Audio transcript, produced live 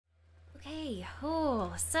Okay,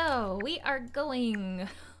 oh, so we are going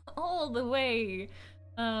all the way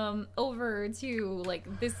over to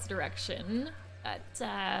like this direction. But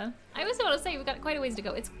I was about to say we've got quite a ways to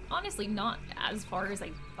go. It's honestly not as far as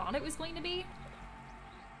I thought it was going to be.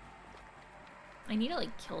 I need to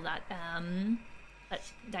like kill that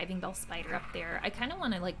diving bell spider up there. I kind of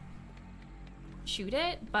want to like shoot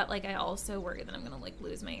it, but like I also worry that I'm gonna like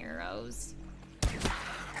lose my arrows.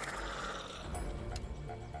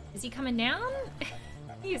 Is he coming down?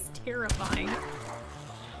 He is terrifying.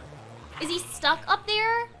 Is he stuck up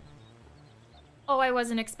there? Oh, I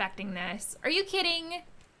wasn't expecting this. Are you kidding?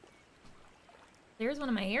 There's one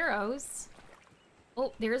of my arrows.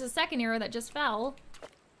 Oh, there's a second arrow that just fell.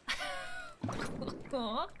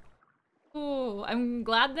 Oh, I'm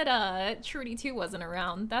glad that Trudy 2 wasn't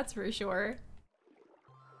around, that's for sure.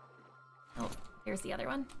 Oh, there's the other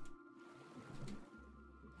one.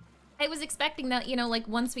 I was expecting that, you know, like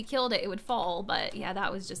once we killed it, it would fall, but yeah,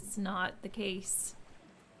 that was just not the case.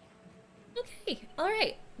 Okay, all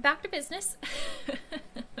right, back to business.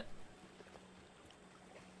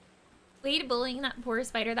 Way to bullying that poor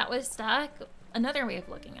spider that was stuck. Another way of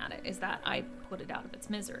looking at it is that I put it out of its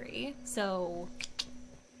misery, so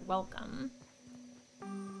welcome.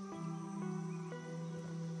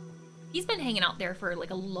 He's been hanging out there for like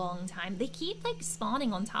a long time. They keep like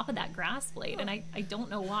spawning on top of that grass blade, and I don't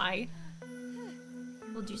know why.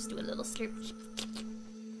 We'll just do a little slurp.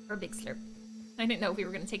 Or a big slurp. I didn't know if we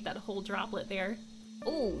were gonna take that whole droplet there.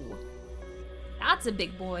 Oh, that's a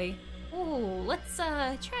big boy. Oh, let's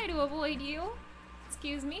try to avoid you.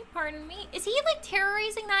 Excuse me, pardon me. Is he like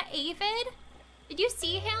terrorizing that aphid? Did you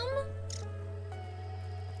see him?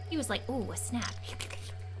 He was like, oh, a snack.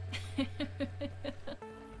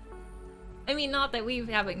 I mean, not that we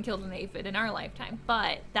haven't killed an aphid in our lifetime,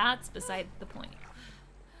 but that's beside the point.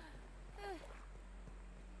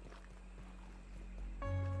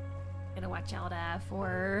 Gotta watch out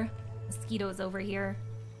for mosquitoes over here.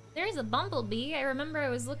 There's a bumblebee. I remember I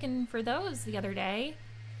was looking for those the other day.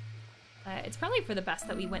 It's probably for the best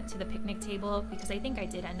that we went to the picnic table, because I think I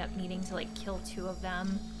did end up needing to like kill 2 of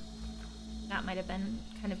them. That might have been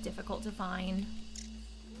kind of difficult to find.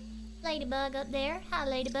 Ladybug up there. Hi,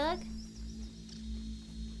 Ladybug.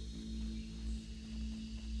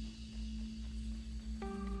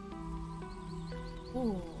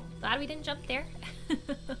 Ooh, glad we didn't jump there.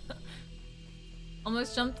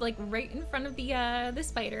 Almost jumped like right in front of the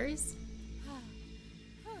spiders.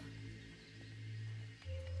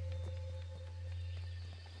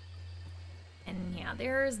 And yeah,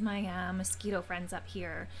 there's my mosquito friends up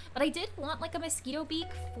here. But I did want like a mosquito beak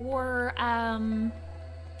for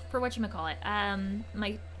whatchamacallit,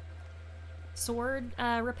 my sword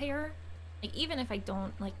repair. Like even if I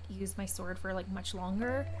don't like use my sword for like much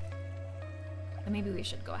longer, then maybe we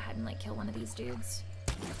should go ahead and like kill one of these dudes.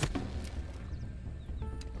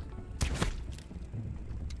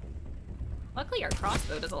 Luckily our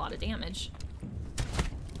crossbow does a lot of damage.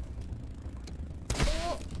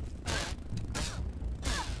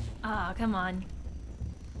 Ah, oh, come on.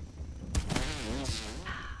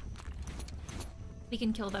 We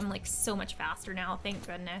can kill them like so much faster now, thank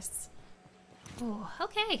goodness. Oh,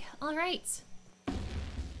 okay, all right.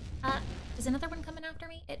 Is another one coming after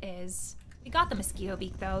me? It is. We got the mosquito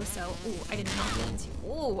beak though, so ooh, I did not mean to.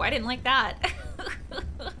 Ooh, I didn't like that.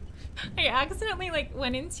 I accidentally like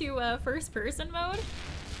went into first person mode,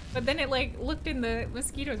 but then it like looked in the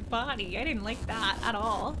mosquito's body. I didn't like that at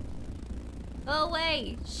all. Go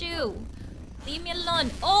away, shoo. Leave me alone.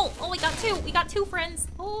 Oh, we got 2. We got 2 friends.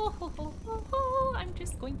 Oh, I'm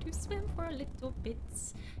just going to swim for a little bit.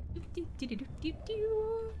 Do, do, do, do, do,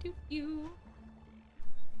 do, do, do.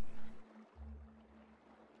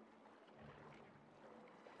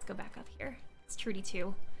 Let's go back up here. It's Trudy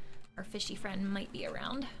 2. Our fishy friend might be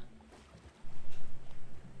around.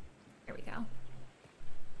 There we go.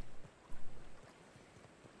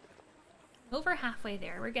 Over halfway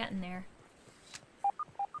there. We're getting there.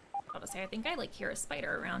 I'll say, I think I like hear a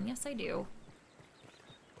spider around. Yes, I do.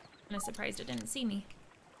 I'm kind of surprised it didn't see me.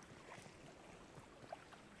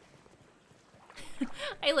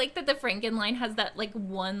 I like that the Franken line has that like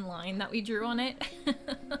one line that we drew on it.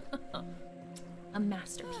 A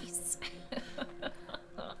masterpiece.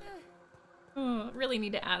 Oh, really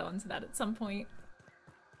need to add on to that at some point.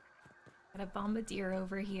 Got a bombardier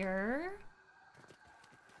over here.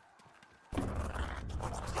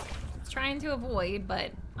 Trying to avoid,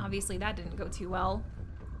 but obviously that didn't go too well.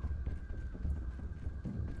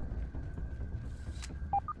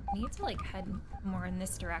 I need to like head more in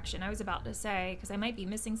this direction, I was about to say, because I might be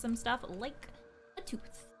missing some stuff like a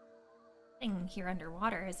tooth thing here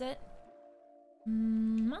underwater, is it?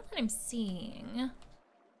 Not that I'm seeing.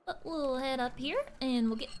 But we'll head up here and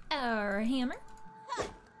we'll get our hammer.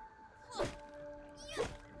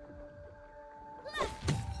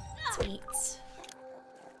 Sweet.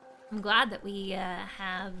 I'm glad that we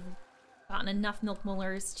have gotten enough milk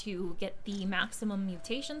molars to get the maximum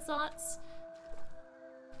mutation slots.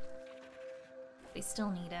 We still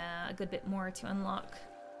need a good bit more to unlock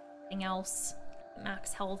anything else,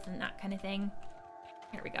 max health and that kind of thing.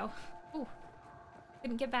 Here we go. Ooh,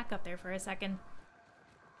 couldn't get back up there for a second.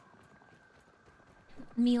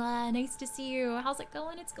 Mila, nice to see you. How's it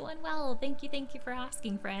going? It's going well. Thank you for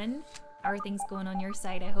asking, friend. How are things going on your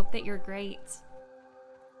side? I hope that you're great.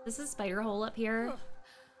 This is a spider hole up here.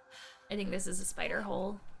 I think this is a spider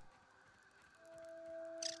hole.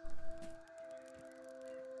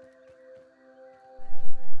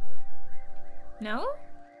 No?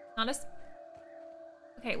 Not a...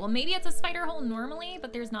 Okay, well maybe it's a spider hole normally,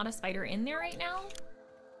 but there's not a spider in there right now.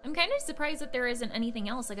 I'm kind of surprised that there isn't anything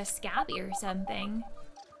else, like a scabby or something.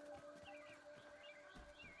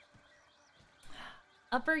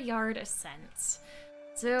 Upper yard ascent.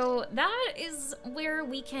 So that is where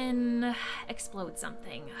we can explode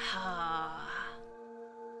something.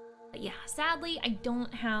 But yeah, sadly, I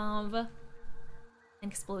don't have an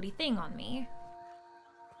explodey thing on me.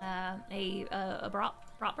 A brat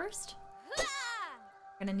burst?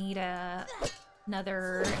 Gonna need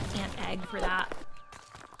another ant egg for that.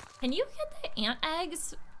 Can you get the ant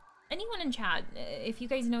eggs? Anyone in chat, if you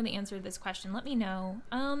guys know the answer to this question, let me know.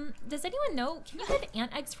 Does anyone know, can you get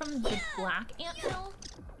ant eggs from the black ant hill?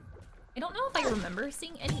 I don't know if I remember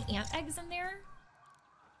seeing any ant eggs in there,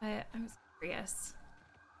 but I was curious.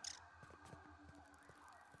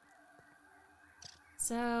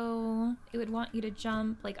 So it would want you to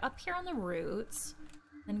jump like up here on the roots,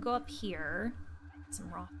 then go up here. Some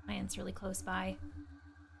raw plants really close by.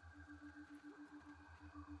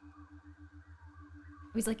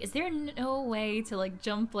 I was like, is there no way to like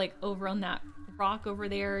jump like over on that rock over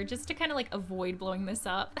there just to kind of like avoid blowing this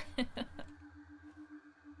up?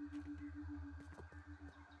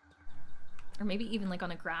 Or maybe even like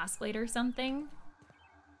on a grass blade or something.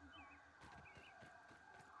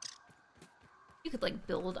 You could like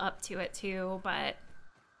build up to it too, but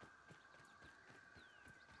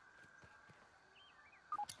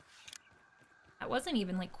that wasn't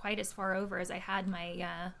even like quite as far over as I had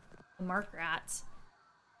my marker at.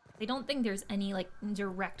 I don't think there's any like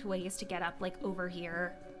direct ways to get up like over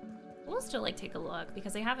here. We'll still like take a look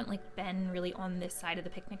because I haven't like been really on this side of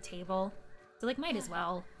the picnic table. So like might as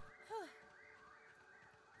well.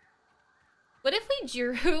 What if we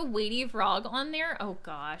drew Weighty Frog on there? Oh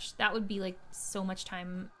gosh, that would be like so much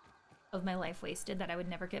time of my life wasted that I would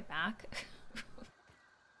never get back.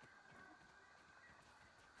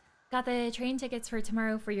 Got the train tickets for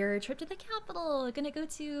tomorrow for your trip to the capital. Gonna go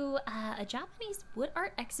to a Japanese wood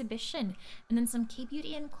art exhibition and then some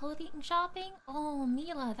K-beauty and clothing shopping. Oh,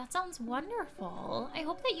 Mila, that sounds wonderful. I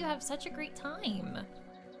hope that you have such a great time.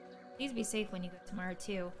 Please be safe when you go tomorrow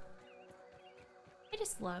too. I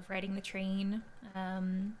just love riding the train.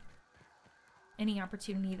 Any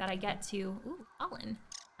opportunity that I get to, ooh, pollen.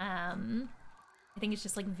 I think it's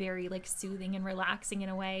just like very like soothing and relaxing in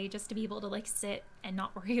a way, just to be able to like sit and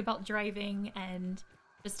not worry about driving and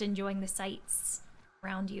just enjoying the sights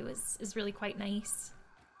around you is really quite nice.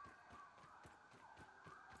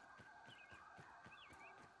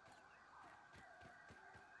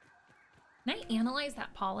 Can I analyze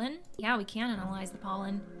that pollen? Yeah, we can analyze the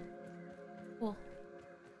pollen. Cool.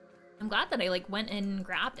 I'm glad that I like went and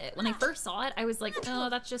grabbed it. When I first saw it, I was like, oh,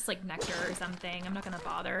 that's just like nectar or something. I'm not gonna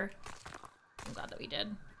bother. I'm glad that we did.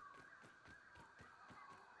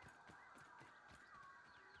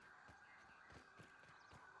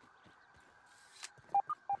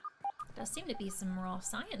 Does seem to be some raw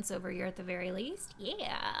science over here at the very least.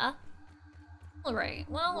 Yeah. Alright,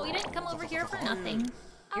 well, we didn't come over here for nothing.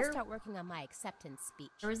 I'll start working on my acceptance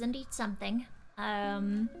speech. There was indeed something.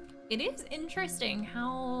 It is interesting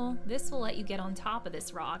how this will let you get on top of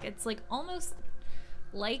this rock. It's like almost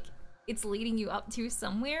like it's leading you up to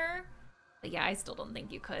somewhere. But yeah, I still don't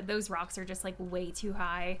think you could. Those rocks are just like way too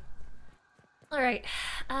high. Alright,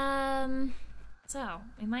 so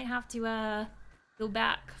we might have to go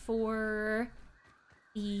back for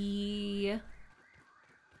the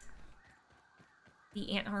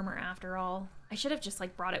ant armor after all. I should have just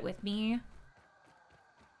like brought it with me.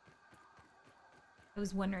 I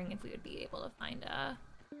was wondering if we would be able to find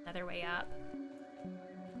another way up.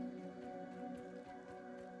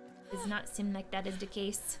 Does not seem like that is the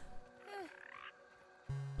case.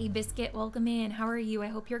 Hey Biscuit, welcome in. How are you? I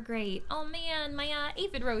hope you're great. Oh man, my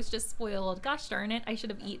aphid rose just spoiled. Gosh darn it, I should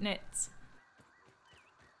have eaten it.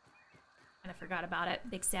 I forgot about it.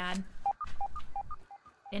 Big sad.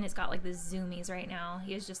 Ben has got like the zoomies right now.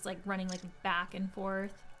 He is just like running like back and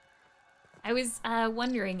forth. I was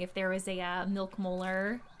wondering if there was a milk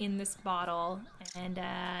molar in this bottle, and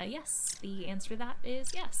yes, the answer to that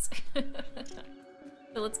is yes.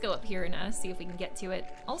 So let's go up here and see if we can get to it.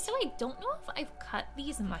 Also, I don't know if I've cut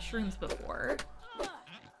these mushrooms before.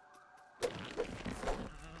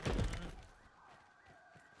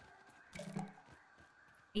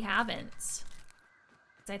 We haven't.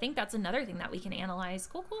 So I think that's another thing that we can analyze.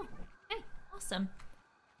 Cool, cool. Okay, awesome.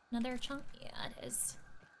 Another chunk. Yeah, it is.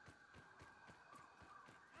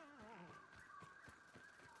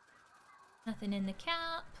 Nothing in the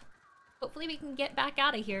cap. Hopefully we can get back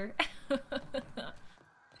out of here.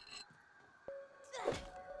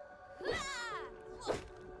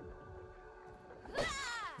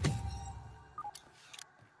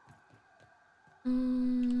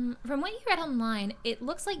 From what you read online, it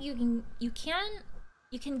looks like you can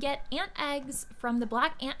get ant eggs from the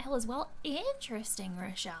black ant hill as well. Interesting,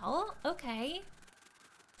 Rochelle. Okay.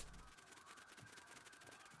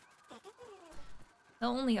 The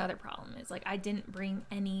only other problem is, like, I didn't bring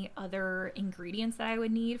any other ingredients that I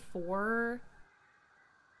would need for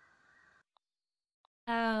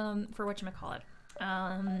whatchamacallit,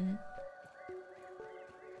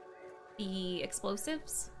 the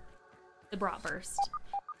explosives, the bratwurst.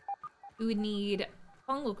 We would need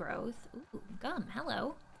fungal growth. Ooh, gum,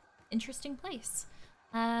 hello. Interesting place.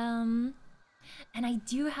 And I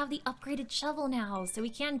do have the upgraded shovel now, so we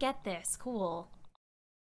can get this, cool.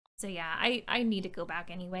 So yeah, I need to go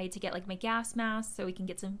back anyway to get like my gas mask so we can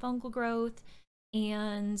get some fungal growth.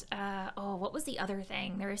 And, oh, what was the other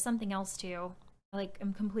thing? There is something else too. Like,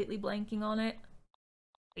 I'm completely blanking on it.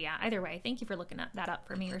 But yeah, either way, thank you for looking that up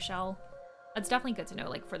for me, Rochelle. That's definitely good to know,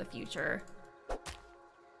 like, for the future. If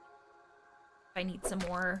I need some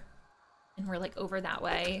more and we're like over that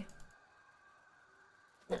way,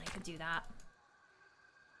 then I could do that.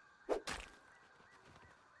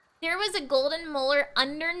 There was a golden molar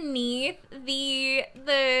underneath the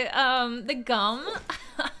gum.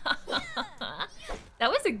 That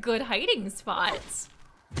was a good hiding spot.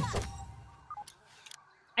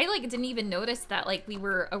 I like didn't even notice that like we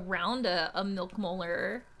were around a milk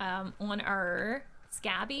molar on our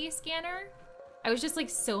Scabby scanner. I was just like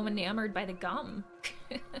so enamored by the gum.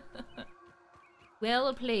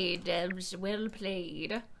 Well played, Debs. Well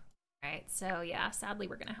played. All right, so yeah, sadly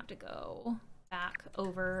we're gonna have to go back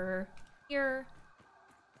over here.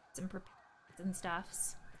 Some prepares and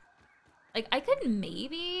stuffs. Like I could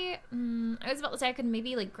maybe, I was about to say I could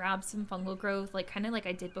maybe like grab some fungal growth, like kind of like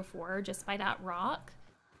I did before, just by that rock.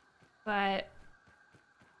 But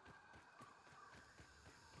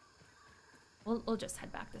we'll just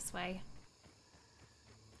head back this way.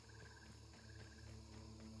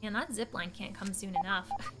 Man, that zipline can't come soon enough.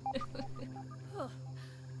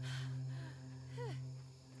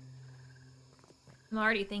 I'm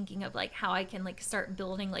already thinking of like how I can like start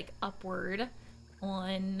building like upward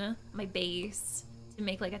on my base to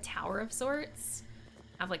make like a tower of sorts.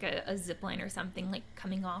 Have like a zipline or something like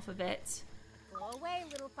coming off of it. Go away,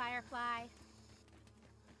 little firefly.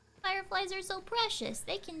 Fireflies are so precious.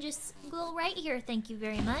 They can just go right here, thank you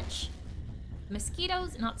very much.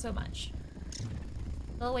 Mosquitoes, not so much.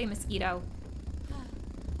 Go away, mosquito.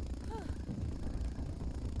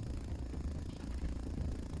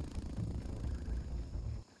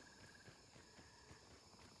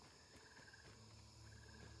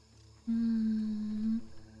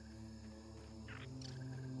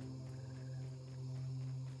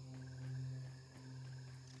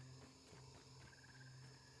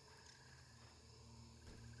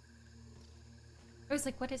 I was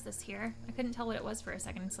like, what is this here? I couldn't tell what it was for a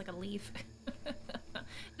second. It's like a leaf.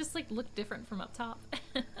 Just like looked different from up top.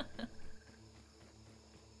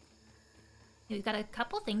 We've got a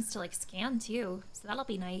couple things to like scan too, so that'll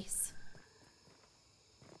be nice.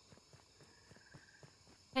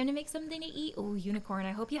 Time to make something to eat. Oh, unicorn,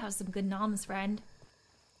 I hope you have some good noms, friend.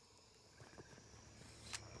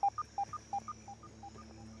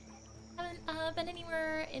 Haven't been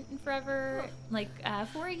anywhere in forever, like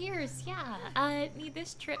 4 years, yeah. Need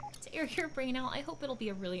this trip to air your brain out. I hope it'll be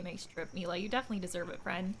a really nice trip, Mila. You definitely deserve it,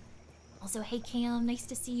 friend. Also, hey Cam, nice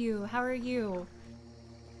to see you. How are you?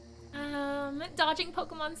 Dodging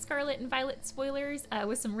Pokemon Scarlet and Violet spoilers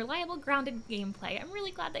with some reliable, grounded gameplay. I'm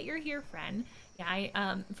really glad that you're here, friend.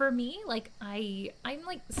 Yeah, for me, like, I'm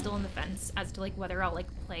like still on the fence as to like whether I'll like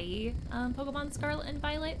play Pokemon Scarlet and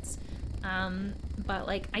Violet. But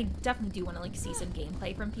like, I definitely do want to like see some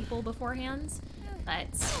gameplay from people beforehand. But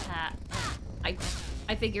I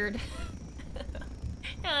figured,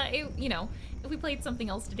 you know, if we played something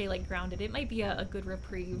else today, like Grounded, it might be a good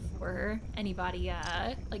reprieve for anybody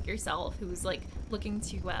like yourself who's like looking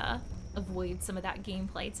to avoid some of that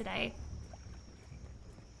gameplay today.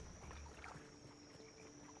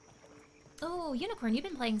 Oh, Unicorn, you've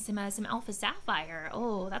been playing some Alpha Sapphire.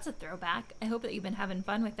 Oh, that's a throwback. I hope that you've been having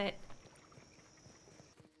fun with it.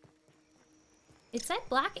 It said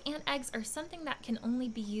black ant eggs are something that can only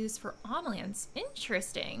be used for omelets.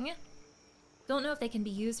 Interesting. Don't know if they can be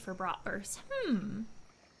used for bratwurst.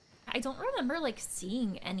 I don't remember like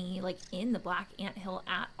seeing any like in the Black Ant Hill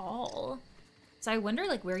at all. So I wonder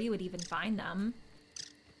like where you would even find them.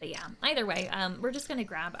 But yeah, either way, we're just gonna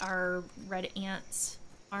grab our red ant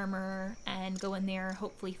armor and go in there,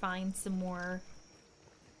 hopefully find some more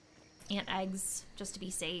ant eggs just to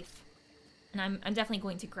be safe. And I'm definitely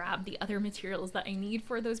going to grab the other materials that I need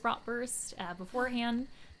for those bratwurst beforehand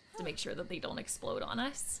to make sure that they don't explode on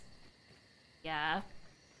us. Yeah,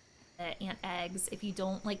 the ant eggs, if you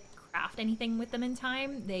don't like craft anything with them in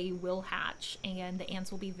time, they will hatch and the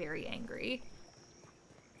ants will be very angry.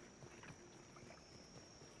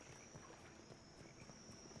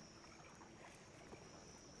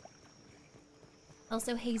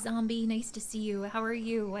 Also, hey zombie, nice to see you. How are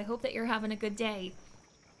you? I hope that you're having a good day.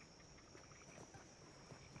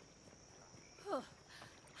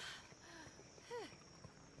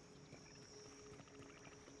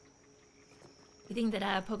 You think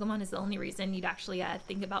that Pokemon is the only reason you'd actually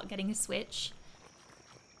think about getting a Switch?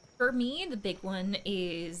 For me, the big one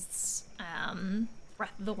is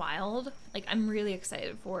Breath of the Wild. Like, I'm really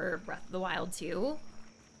excited for Breath of the Wild 2.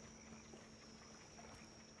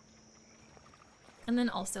 And then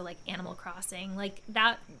also, like, Animal Crossing. Like,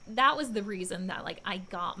 that was the reason that, like, I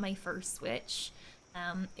got my first Switch.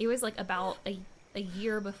 It was, like, about a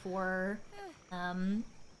year before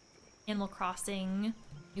Animal Crossing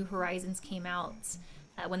New Horizons came out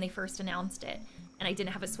when they first announced it. And I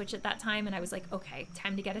didn't have a Switch at that time, and I was like, okay,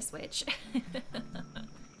 time to get a Switch.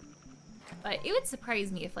 But it would surprise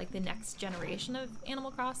me if, like, the next generation of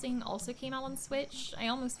Animal Crossing also came out on Switch. I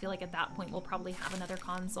almost feel like at that point we'll probably have another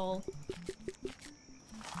console.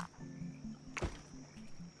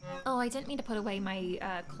 Oh, I didn't mean to put away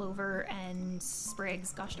my clover and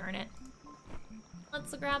sprigs. Gosh darn it.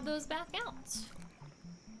 Let's grab those back out.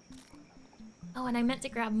 Oh, and I meant to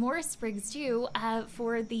grab more sprigs too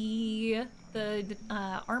for the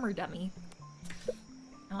armor dummy.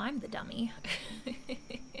 Oh, I'm the dummy.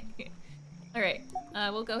 All right,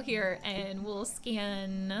 we'll go here and we'll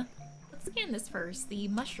scan. Let's scan this first. The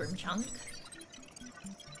mushroom chunk.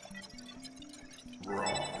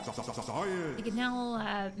 You can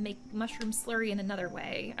now make mushroom slurry in another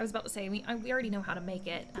way. I was about to say we already know how to make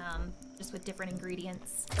it, just with different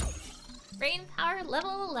ingredients. Brain power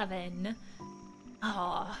level 11.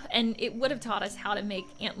 Oh, and it would have taught us how to make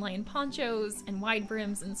antlion ponchos and wide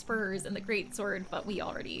brims and spurs and the great sword, but we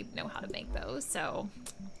already know how to make those, so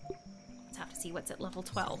let's have to see what's at level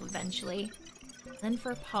 12 eventually. Then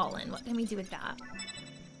for pollen, what can we do with that?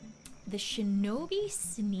 The Shinobi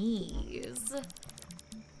Sneeze.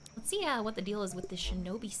 Let's see what the deal is with the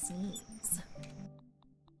Shinobi Sneeze.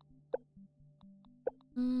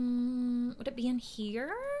 Would it be in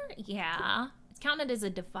here? Yeah, it's counted as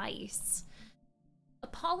a device. A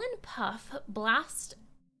pollen puff blast.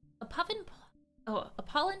 A pollen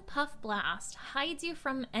puff blast hides you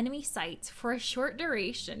from enemy sight for a short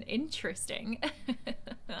duration. Interesting.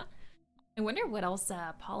 I wonder what else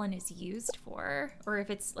pollen is used for, or if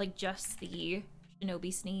it's like just the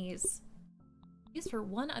Shinobi Sneeze. Used for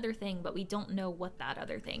one other thing, but we don't know what that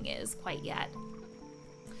other thing is quite yet.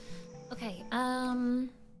 Okay,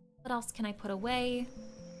 what else can I put away?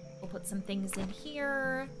 We'll put some things in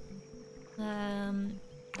here.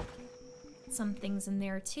 Some things in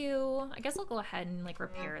there too. I guess I'll go ahead and like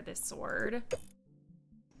repair this sword.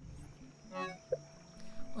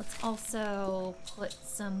 Let's also put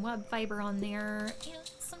some web fiber on there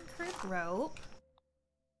and some crib rope.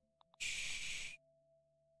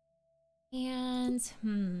 And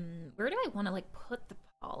where do I want to like put the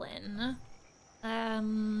pollen?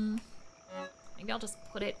 Maybe I'll just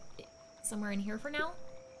put it somewhere in here for now.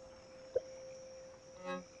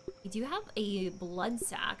 We do have a blood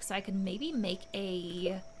sac, so I could maybe make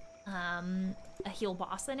a heal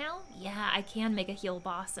bossa now. Yeah, I can make a heal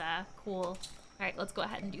bossa. Cool. All right, let's go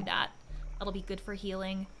ahead and do that. That'll be good for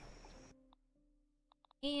healing.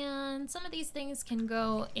 And some of these things can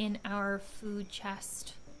go in our food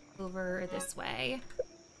chest over this way.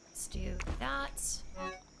 Let's do that.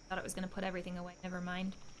 Thought it was gonna put everything away. Never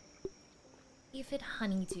mind. Aphid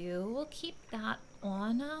honeydew. We'll keep that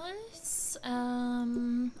on us.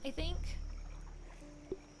 I think.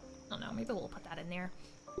 I don't know. Maybe we'll put that in there.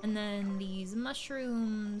 And then these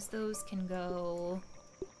mushrooms, those can go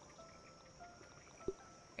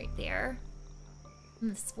right there.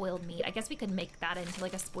 And the spoiled meat. I guess we could make that into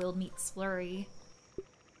like a spoiled meat slurry.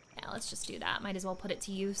 Yeah, let's just do that. Might as well put it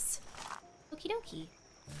to use. Okie dokie.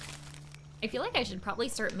 I feel like I should probably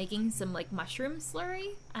start making some like mushroom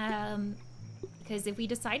slurry. Because if we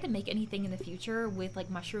decide to make anything in the future with like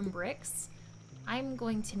mushroom bricks, I'm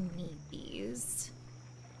going to need these.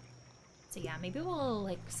 So yeah, maybe we'll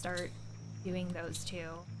like start doing those too.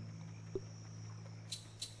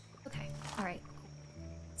 Okay, all right.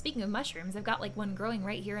 Speaking of mushrooms, I've got like one growing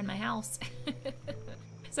right here in my house.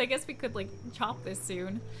 So I guess we could like chop this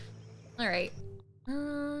soon. All right.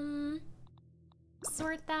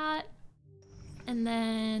 Sort that. And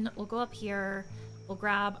then we'll go up here. We'll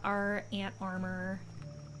grab our ant armor.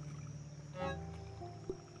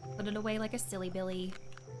 Put it away like a silly billy.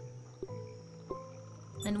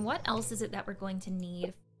 And what else is it that we're going to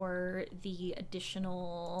need for the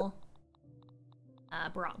additional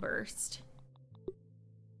bratwurst?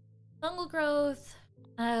 Fungal growth.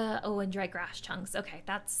 Oh, and dry grass chunks. Okay,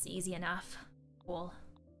 that's easy enough. Cool.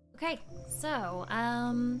 Okay, so,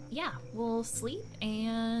 yeah, we'll sleep,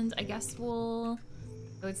 and I guess we'll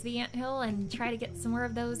go to the anthill and try to get some more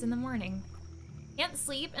of those in the morning. Can't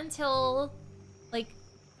sleep until, like,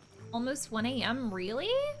 almost 1 a.m.,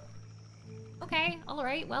 really? Okay,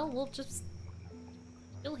 alright, well, we'll just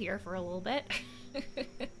chill here for a little bit.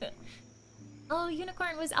 Oh,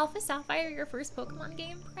 Unicorn, was Alpha Sapphire your first Pokemon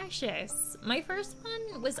game? Precious. My first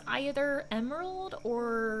one was either Emerald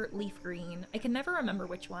or Leaf Green. I can never remember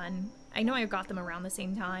which one. I know I got them around the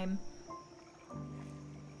same time.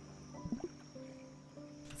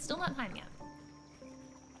 Still not time yet.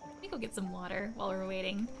 Let me go get some water while we're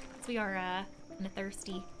waiting, because we are kinda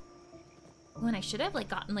thirsty. Oh, and I should have like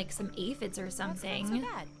gotten like some aphids or something. That's not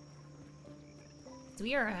so bad. So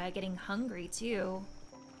we are getting hungry too.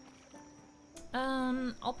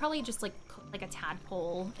 I'll probably just like cook like a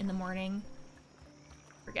tadpole in the morning.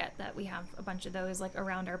 Forget that we have a bunch of those like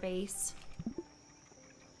around our base.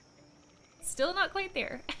 Still not quite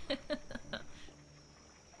there. I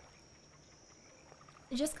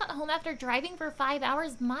just got home after driving for 5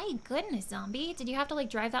 hours. My goodness, Zombie. Did you have to like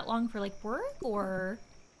drive that long for like work or?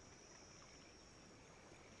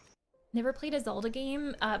 Never played a Zelda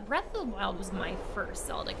game. Breath of the Wild was my first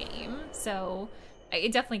Zelda game, so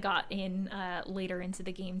it definitely got in later into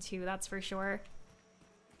the game too, that's for sure.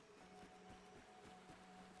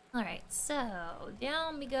 Alright, so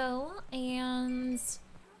down we go, and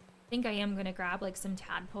I think I am gonna grab like some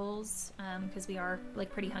tadpoles, because we are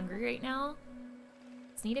like pretty hungry right now.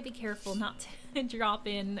 Just need to be careful not to drop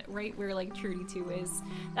in right where like Trudy 2 is.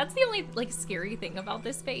 That's the only like scary thing about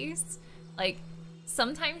this base. Like,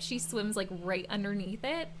 sometimes she swims like right underneath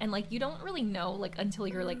it, and like you don't really know like until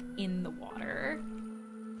you're like in the water,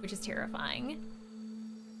 which is terrifying.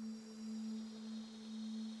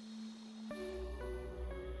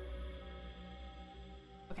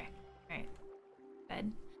 Okay, alright.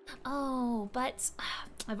 Good. Oh, but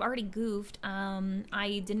I've already goofed.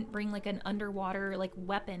 I didn't bring like an underwater like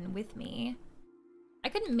weapon with me. I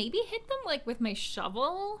could maybe hit them like with my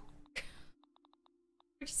shovel,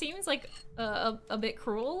 which seems like a bit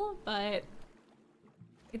cruel, but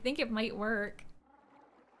I think it might work.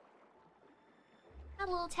 Got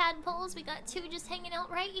little tadpoles, we got 2 just hanging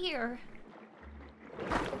out right here.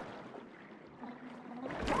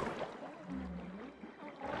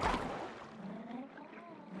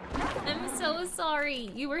 I'm so sorry,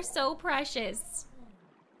 you were so precious.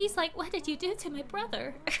 He's like, what did you do to my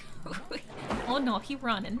brother? Oh no, he's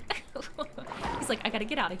running. He's like, I gotta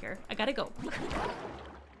get out of here, I gotta go.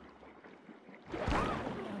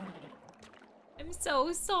 I'm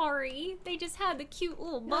so sorry. They just had the cute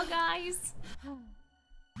little bug eyes.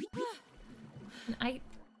 Can I,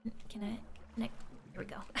 here we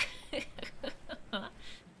go.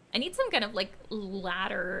 I need some kind of like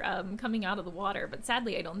ladder coming out of the water, but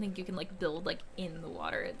sadly I don't think you can like build like in the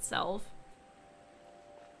water itself.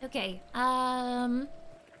 Okay, Tadpoles,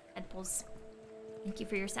 thank you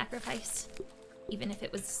for your sacrifice, even if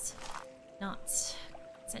it was not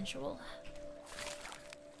sensual.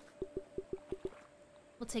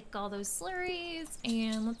 We'll take all those slurries,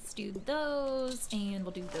 and let's do those, and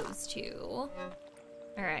we'll do those too.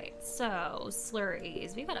 Alright, so,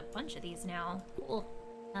 slurries. We've got a bunch of these now. Cool.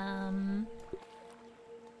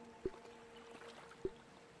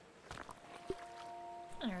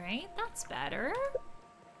 Alright, that's better.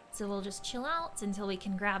 So we'll just chill out until we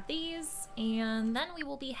can grab these, and then we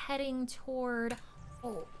will be heading toward...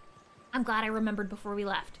 Oh, I'm glad I remembered before we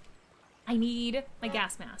left. I need my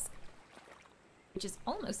gas mask. which is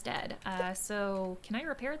almost dead. So can I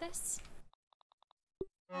repair this?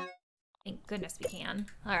 Thank goodness we can.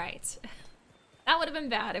 All right. That would have been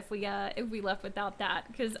bad if we left without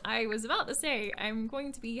that, because I was about to say I'm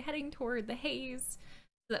going to be heading toward the haze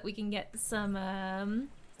so that we can get some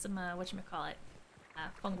whatchamacallit,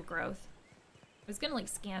 fungal growth. I was gonna like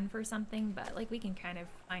scan for something, but like we can kind of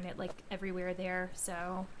find it like everywhere there,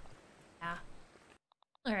 so yeah.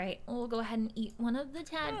 All right, we'll go ahead and eat one of the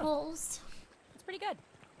tadpoles. It's pretty good.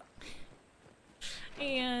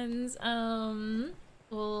 And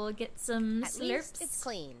we'll get some At slurps. least it's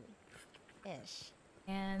clean-ish.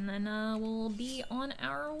 And then we'll be on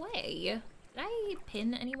our way. Did I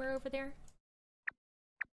pin anywhere over there?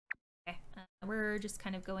 Okay, we're just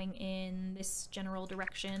kind of going in this general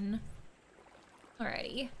direction.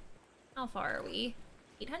 Alrighty. How far are we?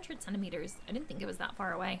 800 centimeters. I didn't think it was that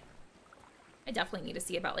far away. I definitely need to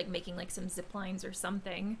see about like making like some zip lines or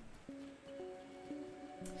something.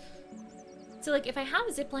 So like if I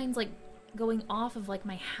have zip lines like going off of like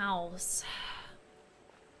my house,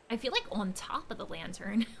 I feel like on top of the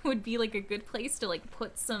lantern would be like a good place to like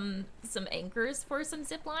put some anchors for some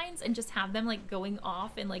zip lines and just have them like going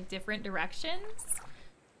off in like different directions.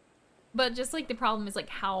 But just like the problem is like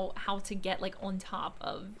how to get like on top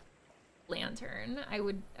of lantern. I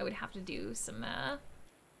would have to do some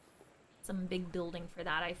big building for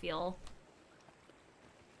that, I feel.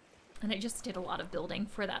 And I just did a lot of building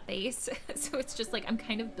for that base. So it's just like I'm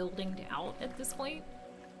kind of building out at this point.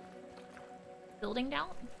 Building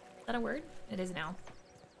out? Is that a word? It is now.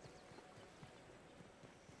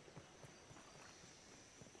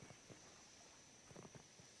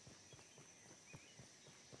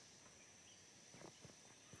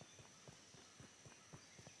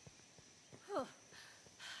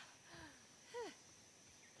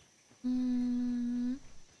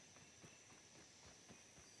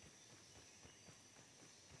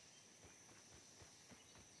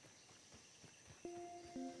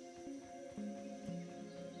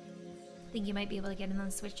 I think you might be able to get in on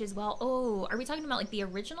the Switch as well. Oh, are we talking about like the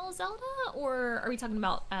original Zelda, or are we talking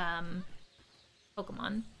about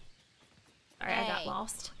Pokemon? Sorry, I got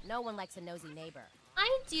lost. No one likes a nosy neighbor.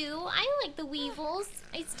 I do. I like the Weevils.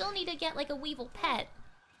 I still need to get like a Weevil pet.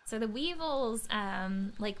 So the Weevils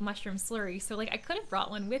like mushroom slurry. So like I could have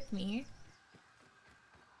brought one with me.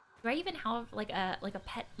 Do I even have like a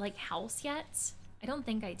pet like house yet? I don't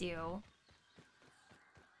think I do.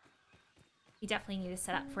 We definitely need to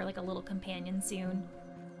set up for like a little companion soon.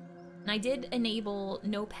 And I did enable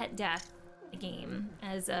no pet death game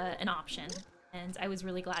as an option, and I was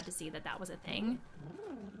really glad to see that that was a thing.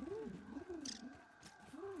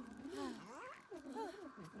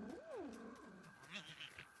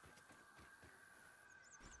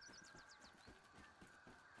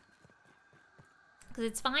 Because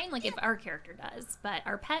it's fine like if our character does, but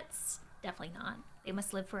our pets, definitely not. They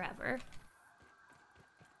must live forever.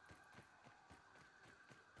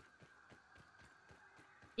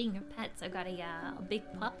 Speaking of pets, I've got a big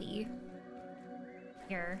puppy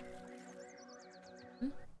here.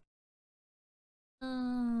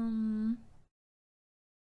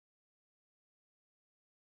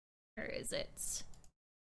 Where is it?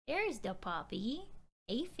 There's the puppy.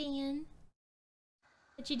 Hey, Finn.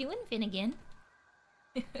 What you doing, Finnegan?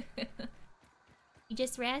 You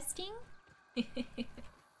just resting?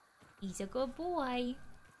 He's a good boy.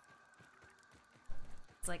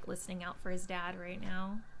 It's like listening out for his dad right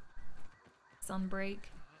now. Sun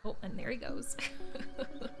break. Oh, and there he goes.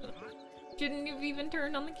 Shouldn't have even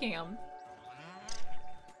turned on the cam.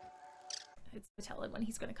 It's to tell him when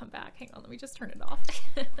he's gonna come back. Hang on, let me just turn it off.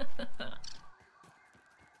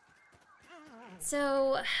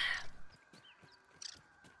 So,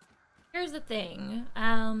 here's the thing.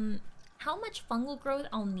 How much fungal growth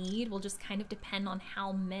I'll need will just kind of depend on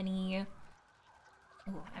how many...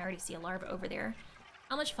 Oh, I already see a larva over there.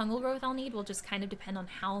 How much fungal growth I'll need will just kind of depend on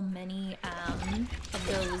how many of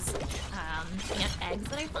those ant eggs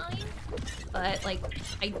that I find. But like,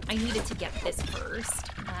 I needed to get this first.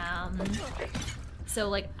 So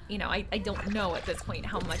like, you know, I don't know at this point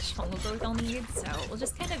how much fungal growth I'll need. So we'll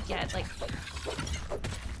just kind of get like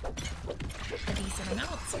a decent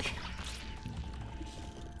amount.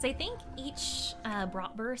 So I think each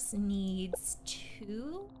Bratwurst needs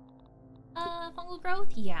 2 fungal growth?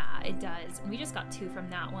 Yeah, it does. And we just got 2 from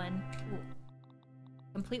that one. Ooh.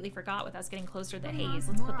 Completely forgot with us getting closer to the haze.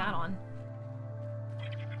 Let's put that on.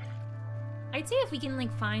 I'd say if we can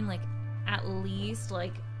like find like at least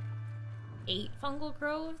like 8 fungal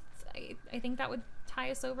growth, I think that would tie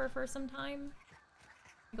us over for some time.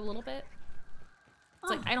 Like a little bit. It's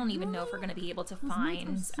like I don't even know if we're gonna be able to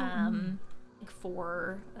find like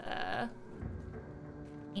 4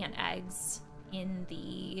 ant eggs in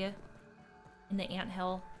the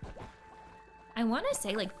anthill. I want to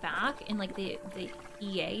say like back in like the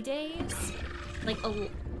EA days, like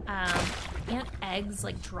ant eggs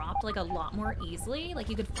like dropped like a lot more easily. Like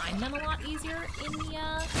you could find them a lot easier in the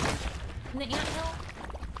anthill.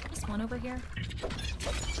 Just one over here.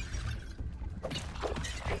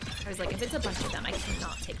 I was like, if it's a bunch of them, I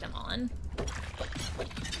cannot take them on.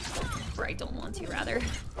 Or I don't want to, rather.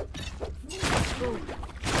 Ooh.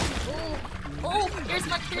 Ooh. Oh, here's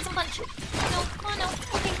a punch. No, oh no.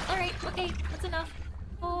 Okay, alright, okay, that's enough.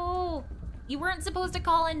 Oh, you weren't supposed to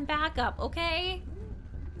call in backup, okay?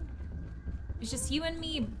 It was just you and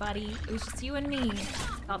me, buddy. It was just you and me.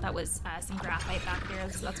 Thought that was some graphite back there,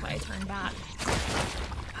 so that's why I turned back.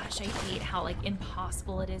 Gosh, I hate how like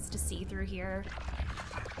impossible it is to see through here.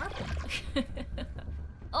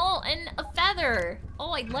 Oh, and a feather.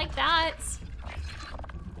 Oh, I'd like that.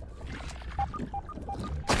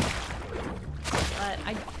 But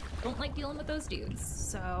I don't like dealing with those dudes,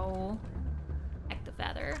 so heck the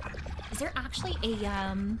feather. Is there actually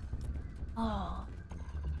a oh,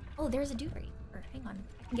 there's a dude right. Or hang on,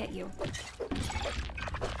 I can get you.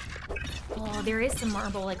 Oh, there is some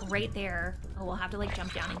marble like right there. Oh, we'll have to like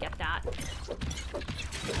jump down and get that.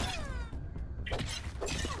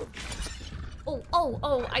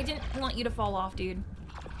 Oh, I didn't want you to fall off, dude.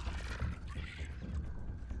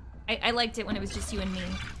 I liked it when it was just you and me.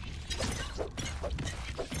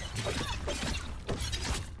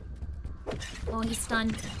 Oh, he's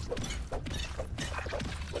stunned.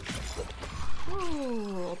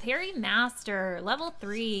 Ooh, Parry Master, level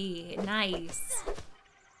 3, nice.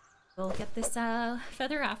 We'll get this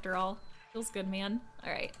feather after all. Feels good, man.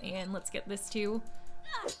 All right, and let's get this too.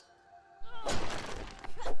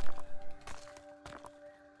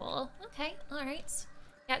 Cool, okay, all right.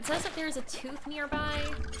 Yeah, it says that there's a tooth nearby.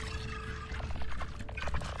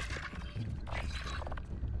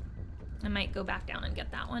 I might go back down and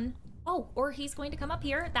get that one. Oh, or he's going to come up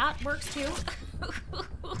here. That works too.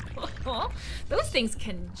 Those things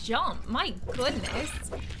can jump. My goodness.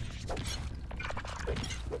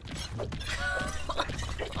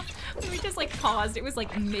 We just like paused. It was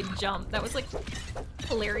like mid-jump. That was like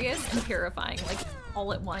hilarious and terrifying, like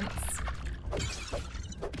all at once.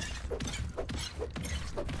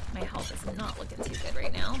 My health is not looking too good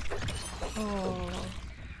right now. Oh.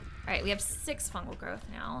 All right, we have 6 fungal growth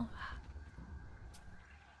now.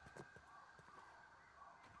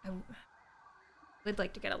 I would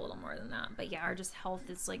like to get a little more than that, but yeah, our just health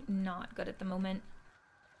is like not good at the moment.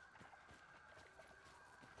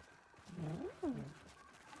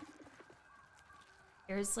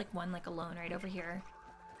 There's like one like alone right over here.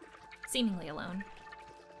 Seemingly alone.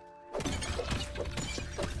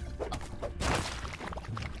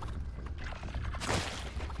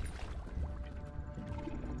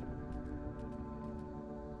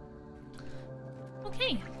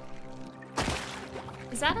 Okay.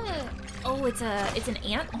 Is that a... Oh, it's an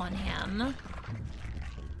ant on him.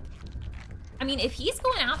 I mean, if he's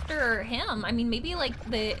going after him, I mean, maybe like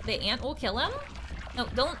the ant will kill him. No,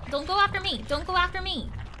 don't go after me. Don't go after me.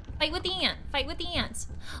 Fight with the ant. Fight with the ant.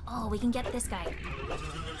 Oh, we can get this guy.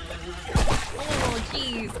 Oh,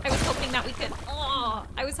 jeez. I was hoping that we could... Oh,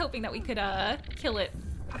 I was hoping that we could kill it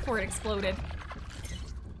before it exploded.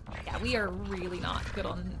 Yeah, we are really not good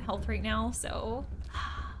on health right now, so...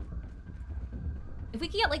 If we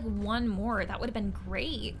could get like one more, that would have been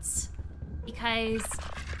great. Because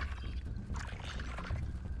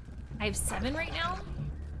I have 7 right now,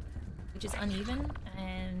 which is uneven,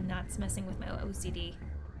 and that's messing with my OCD.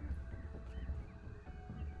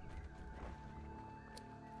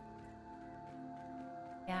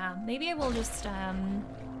 Yeah, maybe I will just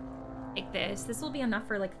take this. This will be enough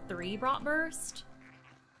for like 3 Brat Burst.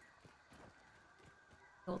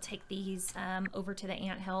 We'll take these over to the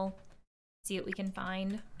anthill. See what we can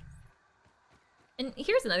find. And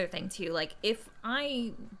here's another thing too, like if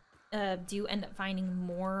I do end up finding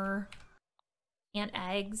more ant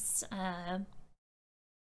eggs,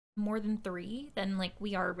 more than 3, then like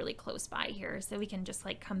we are really close by here, so we can just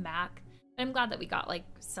like come back. But I'm glad that we got like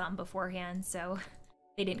some beforehand, so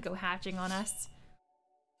they didn't go hatching on us.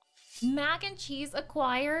 Mac and cheese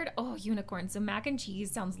acquired. Oh, unicorn. So mac and cheese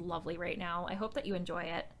sounds lovely right now. I hope that you enjoy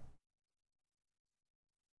it.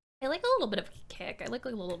 I like a little bit of kick. I like a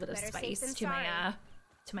little bit of spice to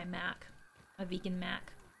my mac, a vegan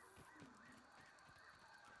mac.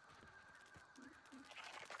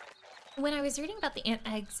 When I was reading about the ant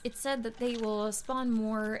eggs, it said that they will spawn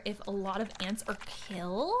more if a lot of ants are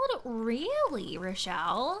killed. Really,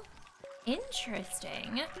 Rochelle?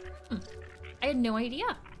 Interesting. I had no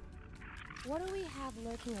idea. What do we have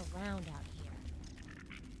lurking around out here?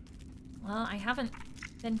 Well, I haven't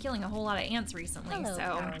been killing a whole lot of ants recently, Hello,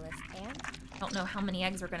 so powerless ant. I don't know how many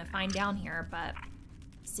eggs we're gonna find down here, but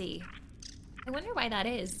let's see. I wonder why that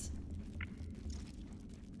is.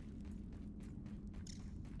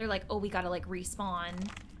 They're like, oh, we gotta like respawn.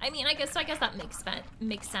 I mean, I guess that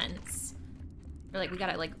makes sense. They're like, we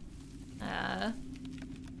gotta like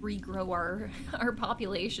regrow our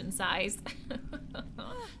population size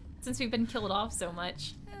since we've been killed off so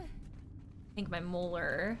much. I think my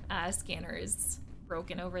molar scanner is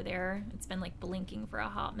broken over there. It's been like blinking for a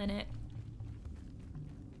hot minute.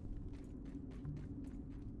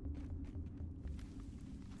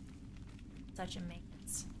 Such a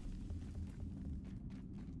maze.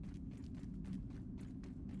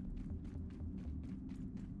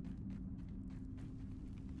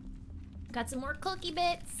 Got some more cookie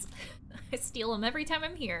bits. I steal them every time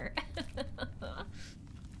I'm here.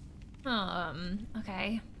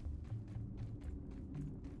 Okay.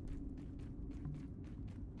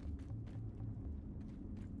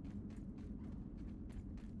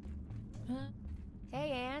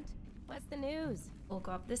 Hey, Ant. What's the news? We'll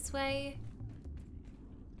go up this way.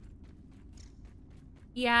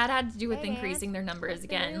 Yeah, it had to do with Hey, increasing Ant. their numbers What's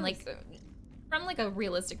the again. news? Like, from like a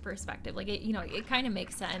realistic perspective, like it, you know, it kind of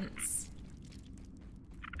makes sense.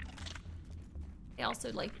 I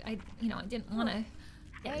also like, I didn't want to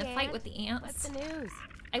get in a fight with the ants. What's the news?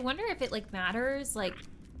 I wonder if it like matters, like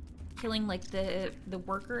killing like the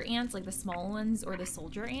worker ants, like the small ones, or the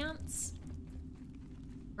soldier ants,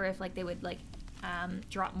 or if like they would like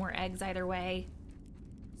drop more eggs either way.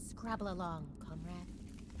 Scrabble along, comrade.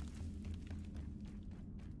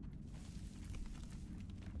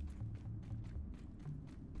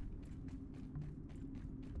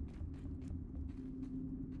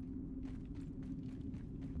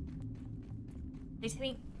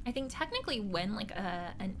 I think technically when like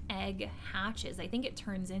an egg hatches, I think it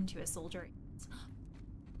turns into a soldier.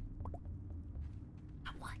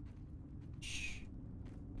 What? Shh.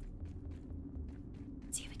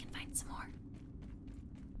 Let's see if we can find some more.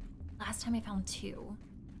 Last time I found 2.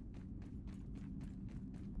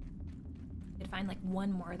 If I could find like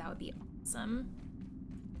one more, that would be awesome.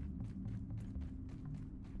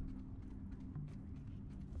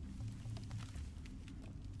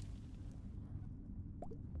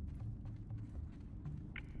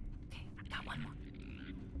 Got one more.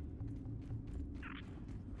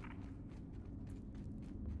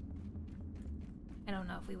 I don't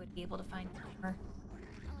know if we would be able to find more.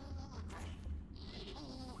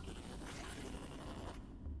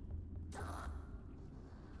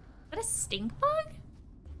 Is that a stink bug?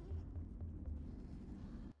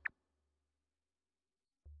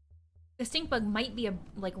 The stink bug might be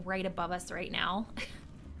like right above us right now.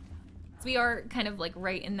 So we are kind of like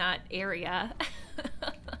right in that area.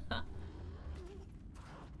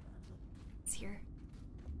 It's here.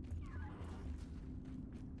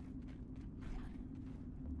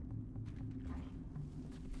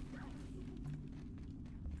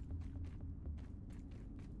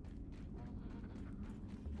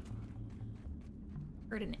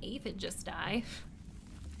 Heard an aphid just die.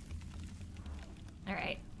 All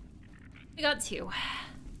right, we got 2.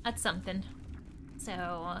 That's something.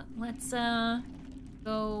 So let's go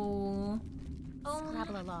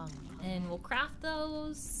Scrabble along. and we'll craft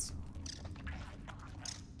those.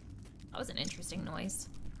 That was an interesting noise.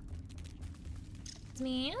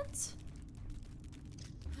 Neat.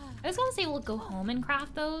 I was gonna say we'll go home and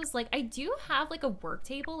craft those. Like, I do have like a work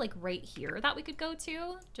table like right here that we could go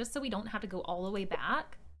to, just so we don't have to go all the way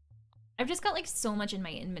back. I've just got like so much in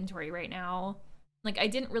my inventory right now. Like, I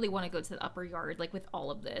didn't really want to go to the upper yard like with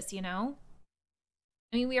all of this, you know?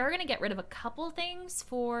 I mean, we are gonna get rid of a couple things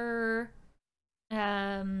for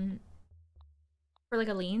like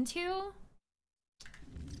a lean-to.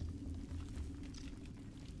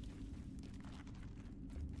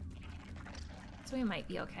 So we might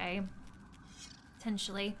be okay,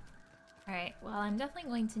 potentially. All right, well, I'm definitely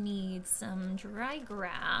going to need some dry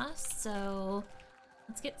grass, so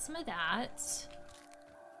let's get some of that.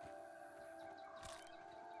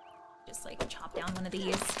 Just like chop down one of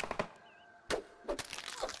these. What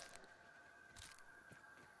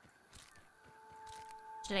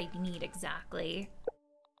should I need exactly?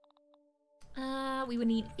 We would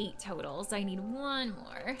need 8 total, so I need 1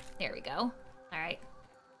 more. There we go. All right.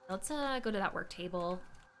 Let's go to that work table.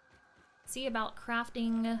 See about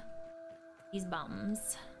crafting these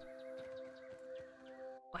bums.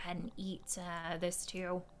 Go ahead and eat this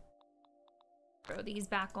too. Throw these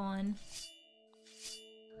back on.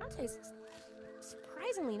 That tastes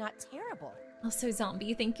surprisingly not terrible. Also,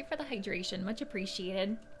 Zombie, thank you for the hydration. Much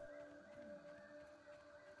appreciated.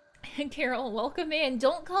 Carol, welcome in.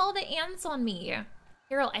 Don't call the ants on me.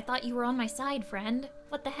 Carol, I thought you were on my side, friend.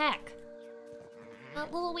 What the heck?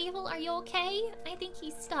 Little Weevil, are you okay? I think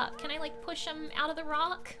he's stuck. Can I, like, push him out of the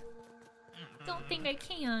rock? Don't think I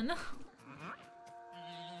can.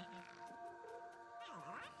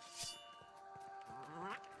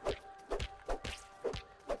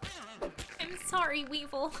 I'm sorry,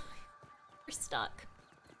 Weevil. You're stuck.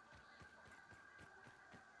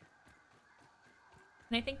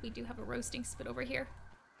 And I think we do have a roasting spit over here.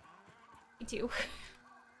 We do.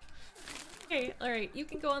 Okay, alright, you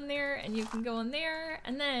can go in there, and you can go in there,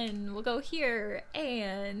 and then we'll go here,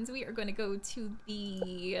 and we are going to go to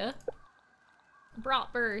the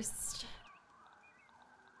Bratwurst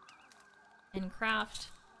and craft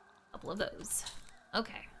a couple of those.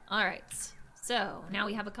 Okay, alright. So, now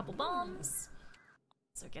we have a couple bombs.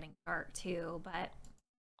 It's getting dark too, but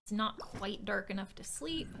it's not quite dark enough to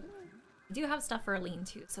sleep. We do have stuff for a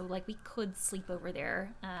lean-to, so like we could sleep over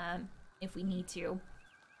there if we need to.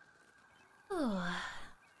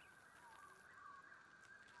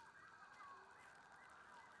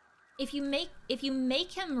 If you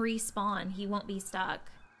make him respawn, he won't be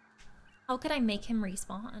stuck. How could I make him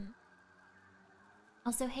respawn?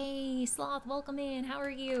 Also, hey, Sloth, welcome in. How are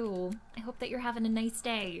you? I hope that you're having a nice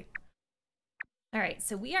day. Alright,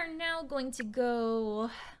 so we are now going to go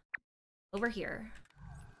over here,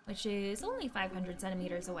 which is only 500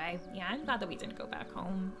 centimeters away. Yeah, I'm glad that we didn't go back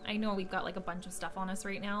home. I know we've got like a bunch of stuff on us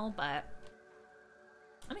right now, but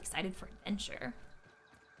I'm excited for adventure.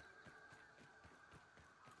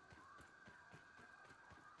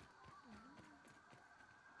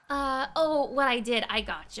 Oh, what I did, I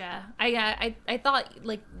gotcha. I thought,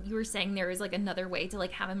 like, you were saying there was, like, another way to,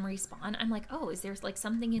 like, have him respawn. I'm like, oh, is there, like,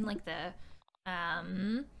 something in, like, the,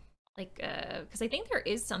 because I think there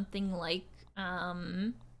is something, like,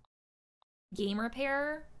 game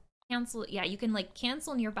repair. Cancel, yeah, you can, like,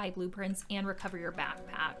 cancel nearby blueprints and recover your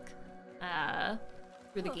backpack,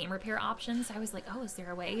 through the game repair options. I was like, oh, is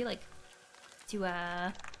there a way, like, to,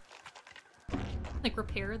 like,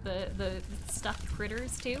 repair the stuffed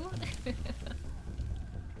critters, too?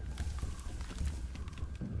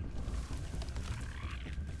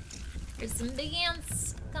 There's some big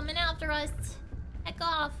ants coming after us. Heck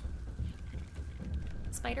off.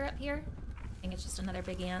 Spider up here? I think it's just another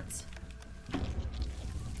big ant.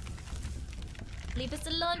 Leave us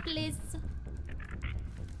alone, please.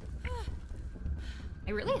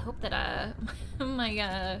 I really hope that,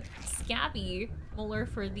 my, scabby molar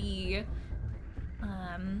for the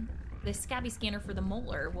scabby scanner for the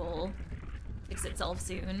molar will fix itself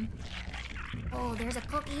soon. Oh, there's a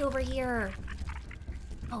cookie over here.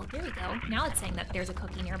 Oh, there we go. Now it's saying that there's a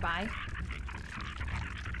cookie nearby.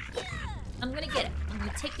 I'm gonna get it. I'm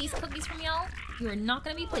gonna take these cookies from y'all. You are not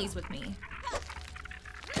gonna be pleased with me.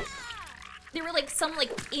 There were like some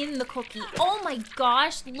like in the cookie. Oh my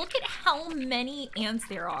gosh, look at how many ants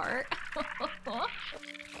there are.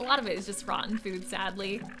 A lot of it is just rotten food,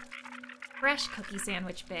 sadly. Fresh cookie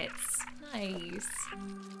sandwich bits. Nice.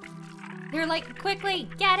 They're like, quickly,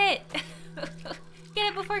 get it! Get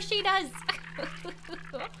it before she does!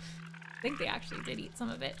 I think they actually did eat some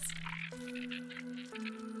of it.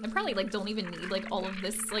 I probably like don't even need like all of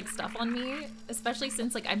this like stuff on me, especially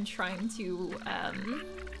since like I'm trying to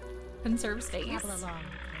conserve space.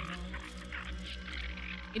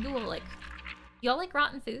 Maybe we'll like, y'all like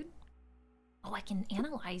rotten food? Oh, I can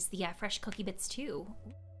analyze the fresh cookie bits too.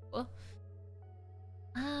 Ooh.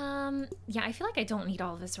 Yeah, I feel like I don't need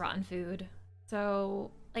all of this rotten food.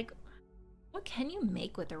 So, like, what can you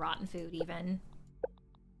make with the rotten food, even?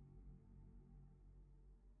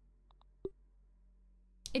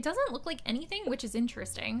 It doesn't look like anything, which is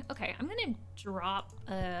interesting. Okay, I'm gonna drop,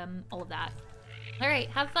 all of that. All right,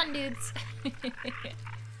 have fun, dudes.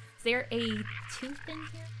 Is there a tooth in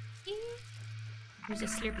here? There's a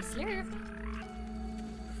slurpy slurp.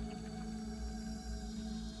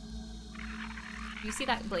 You see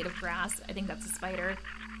that blade of grass? I think that's a spider.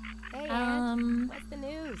 Hey, Aunt, what's the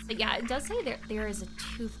news? But yeah, it does say there is a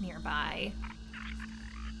tooth nearby.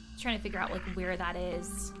 Trying to figure out like where that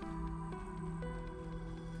is.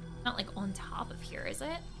 Not like on top of here, is it?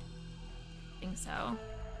 I think so.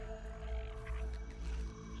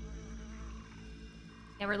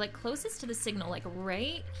 Yeah, we're like closest to the signal, like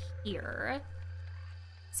right here.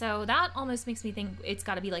 So that almost makes me think it's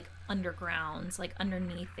got to be like underground, like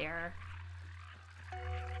underneath there.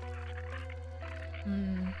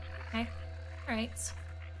 Okay. Alright.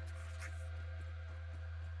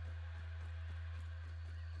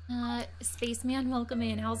 Spaceman, welcome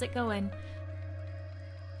in. How's it going?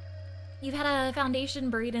 You've had a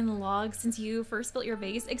foundation buried in the log since you first built your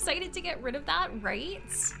base. Excited to get rid of that, right?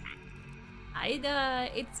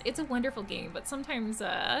 It's a wonderful game, but sometimes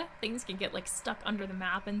things can get like stuck under the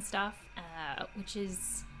map and stuff, which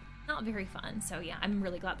is not very fun. So yeah, I'm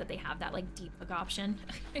really glad that they have that like debug option.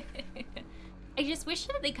 I just wish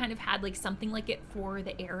that they kind of had like something like it for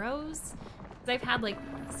the arrows, because I've had like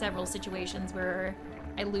several situations where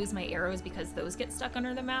I lose my arrows because those get stuck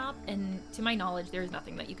under the map, and to my knowledge, there's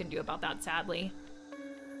nothing that you can do about that, sadly.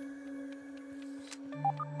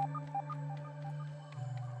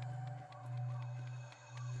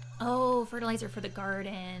 Oh, fertilizer for the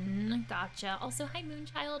garden. Gotcha. Also, hi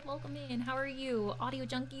Moonchild, welcome in. How are you? Audio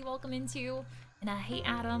Junkie, welcome in too. And hey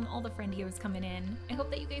Adam, all the friendios coming in. I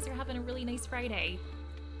hope that you guys are having a really nice Friday.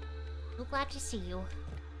 So glad to see you.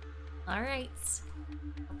 All right,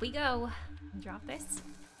 up we go. Drop this.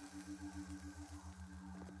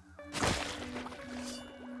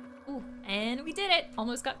 Ooh, and we did it.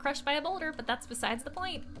 Almost got crushed by a boulder, but that's besides the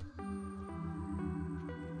point.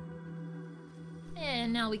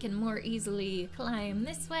 And now we can more easily climb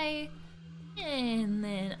this way. And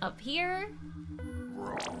then up here.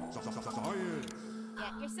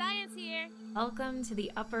 Get your science here. Welcome to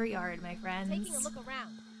the upper yard, my friends. Taking a look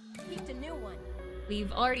around. Peeped a new one.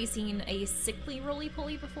 We've already seen a sickly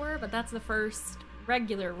roly-poly before, but that's the first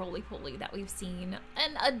regular roly-poly that we've seen.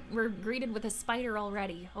 And we're greeted with a spider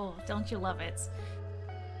already. Oh, don't you love it?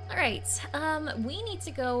 All right, we need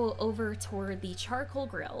to go over toward the charcoal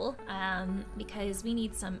grill, because we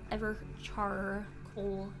need some ever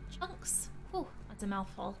charcoal chunks. Oh, that's a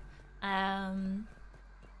mouthful.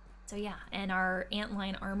 So yeah, and our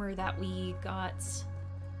antline armor that we got,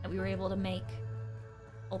 that we were able to make,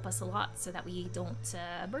 help us a lot so that we don't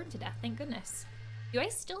burn to death, thank goodness. Do I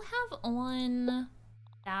still have on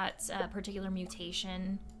that particular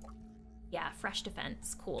mutation? Yeah, fresh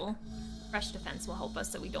defense, cool. Fresh defense will help us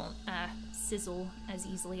so we don't sizzle as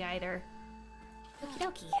easily either. Okie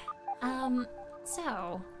dokie.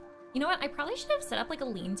 So, you know what? I probably should have set up like a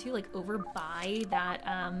lean-to like over by that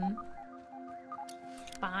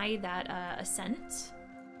ascent.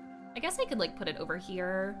 I guess I could like put it over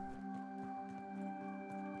here.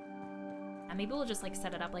 And maybe we'll just like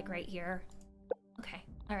set it up like right here. Okay,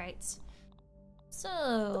 all right.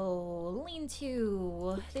 So,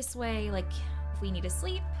 lean-to this way, like if we need to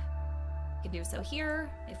sleep, we can do so here.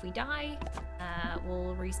 If we die,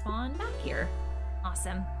 we'll respawn back here.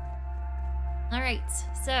 Awesome. All right,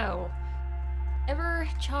 so ever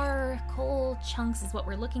charcoal chunks is what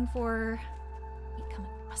we're looking for. We come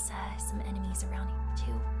across some enemies around here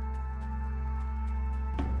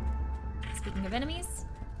too. Speaking of enemies,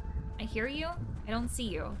 I hear you. I don't see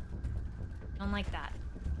you. Don't like that.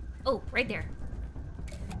 Oh, right there.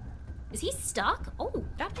 Is he stuck? Oh,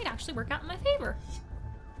 that might actually work out in my favor.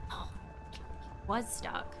 Oh, he was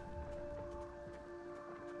stuck.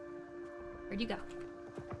 Where'd you go?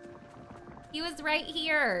 He was right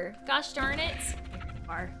here. Gosh darn it. There you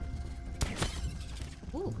are.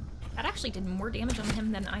 Ooh, that actually did more damage on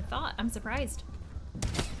him than I thought. I'm surprised.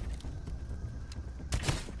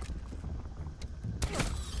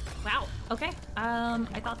 Wow, okay.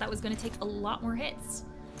 I thought that was gonna take a lot more hits.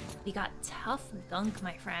 We got tough gunk,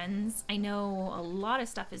 my friends. I know a lot of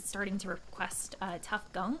stuff is starting to request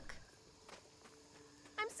tough gunk.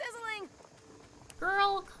 I'm sizzling.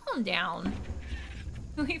 Girl, calm down.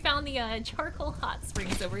 We found the charcoal hot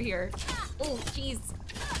springs over here. Oh, jeez.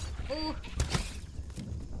 Oh,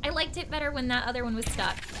 I liked it better when that other one was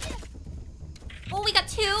stuck. Oh, we got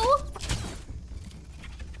two?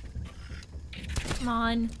 Come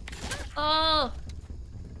on. Oh.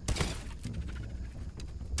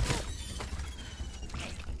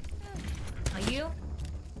 You?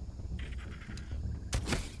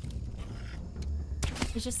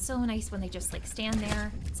 It's just so nice when they just like stand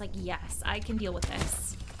there. It's like, yes, I can deal with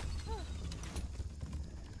this.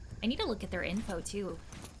 I need to look at their info too,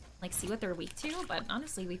 like see what they're weak to, but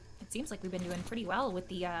honestly, it seems like we've been doing pretty well with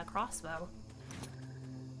the crossbow.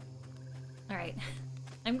 All right,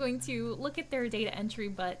 I'm going to look at their data entry,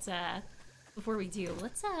 but before we do,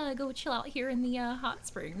 let's go chill out here in the hot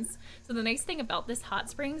springs. So the nice thing about this hot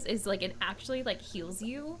springs is like it actually like heals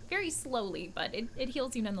you very slowly, but it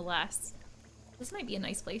heals you nonetheless. This might be a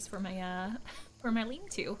nice place for my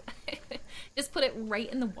lean-to. Just put it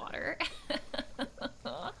right in the water.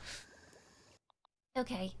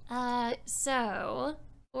 Okay, so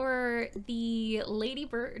for the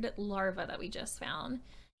ladybird larva that we just found,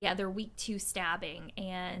 yeah, they're weak to stabbing,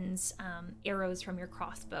 and arrows from your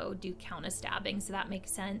crossbow do count as stabbing, so that makes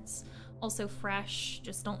sense. Also fresh,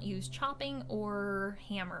 just don't use chopping or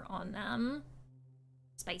hammer on them.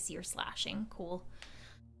 Spicy or slashing, cool.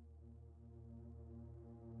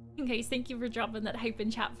 Okay, thank you for dropping that hype in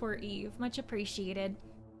chat for Eve. Much appreciated.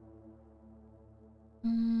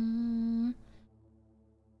 Mm.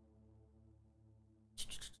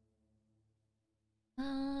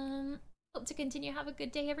 Hope to continue. Have a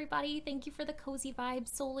good day, everybody. Thank you for the cozy vibes.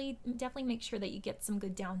 Solely, definitely make sure that you get some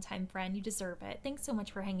good downtime, friend. You deserve it. Thanks so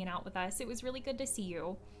much for hanging out with us. It was really good to see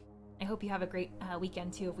you. I hope you have a great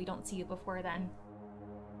weekend, too, if we don't see you before then.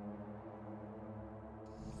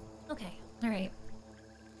 Okay, all right.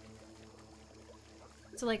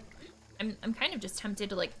 So, like, I'm kind of just tempted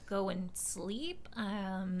to, like, go and sleep.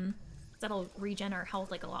 That'll regen our health,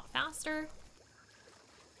 like, a lot faster.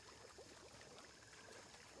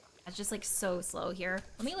 It's just, like, so slow here.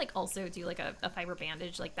 Let me, like, also do, like, a fiber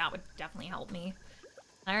bandage. Like, that would definitely help me.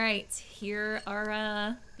 All right, here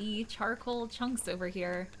are the charcoal chunks over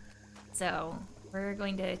here. So, we're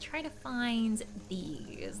going to try to find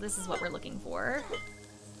these. This is what we're looking for.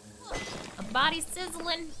 A body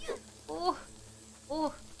sizzling. Oh,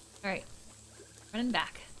 oh. All right, running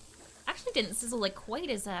back. Actually didn't sizzle, like,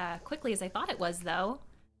 quite as quickly as I thought it was, though.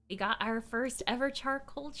 We got our first ever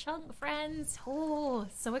charcoal chunk, friends. Oh,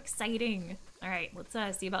 so exciting. All right, let's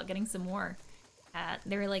see about getting some more.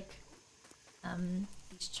 They're like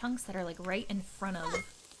these chunks that are like right in front of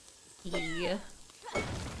the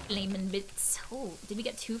flaming bits. Oh, did we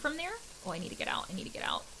get 2 from there? Oh, I need to get out. I need to get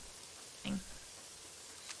out. Dang.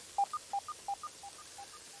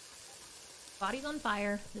 Body's on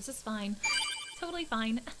fire. This is fine. Totally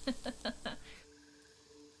fine.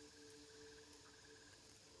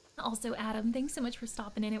 Also, Adam, thanks so much for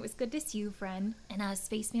stopping in. It was good to see you, friend. And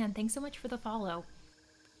Spaceman, thanks so much for the follow.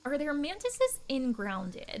 Are there mantises in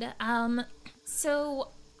Grounded? So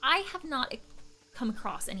I have not come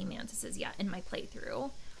across any mantises yet in my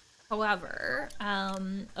playthrough. However,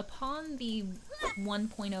 upon the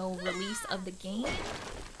 1.0 release of the game,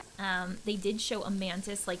 they did show a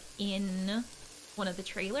mantis like in one of the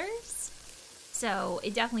trailers. So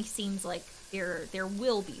it definitely seems like there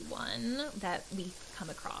will be one that we come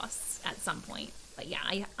across at some point. But yeah,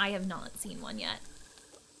 I have not seen one yet.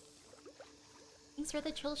 Thanks for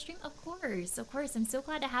the chill stream. Of course, of course. I'm so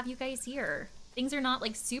glad to have you guys here. Things are not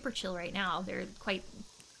like super chill right now. They're quite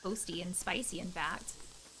toasty and spicy, in fact.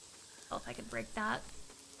 Oh, if I could break that.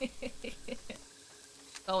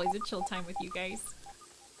 Always a chill time with you guys.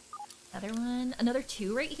 Another one. Another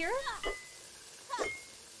 2 right here.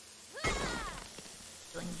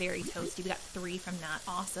 Feeling very toasty. We got 3 from that.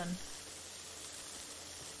 Awesome.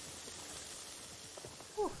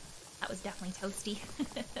 Whew, that was definitely toasty.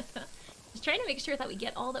 Just trying to make sure that we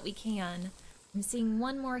get all that we can. I'm seeing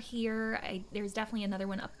one more here. There's definitely another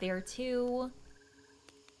one up there too.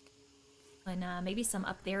 And maybe some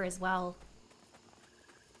up there as well.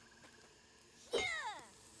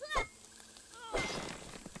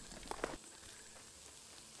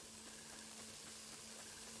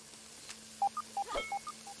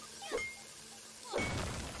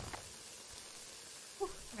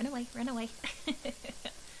 Run away, run away.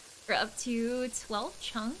 We're up to 12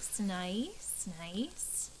 chunks. Nice,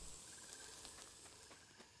 nice.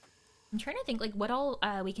 I'm trying to think like what all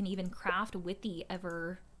we can even craft with the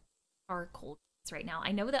ever charcoal right now.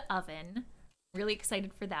 I know the oven. Really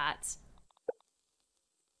excited for that.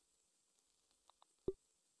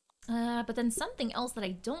 But then something else that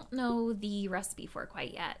I don't know the recipe for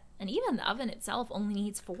quite yet. And even the oven itself only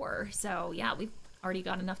needs 4. So yeah, we've already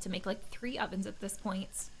got enough to make like 3 ovens at this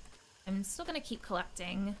point. I'm still gonna keep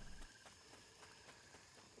collecting.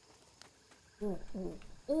 Ooh, ooh,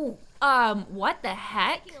 ooh. What the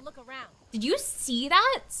heck? Look around. Did you see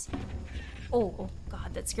that? Oh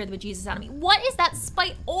God, that scared the bejesus out of me. What is that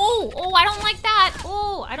spider? Oh, I don't like that.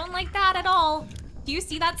 Oh, I don't like that at all. Do you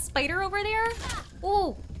see that spider over there?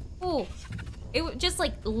 Oh, it just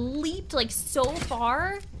like leaped like so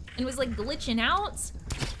far and was like glitching out.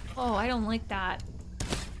 Oh, I don't like that.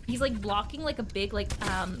 He's like blocking like a big like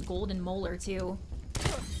golden molar too.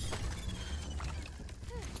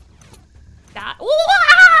 That.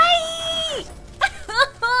 Why?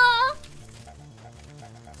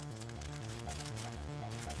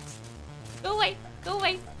 Go away! Go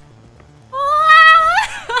away!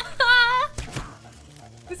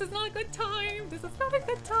 This is not a good time. This is not a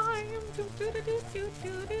good time. Do, do, do, do, do,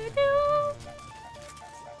 do, do, do.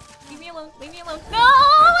 Leave me alone. Leave me alone. No!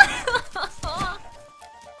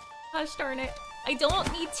 Gosh darn it. I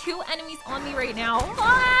don't need 2 enemies on me right now.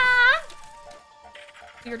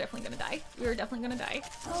 We are definitely gonna die. We are definitely gonna die.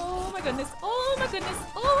 Oh my goodness. Oh my goodness.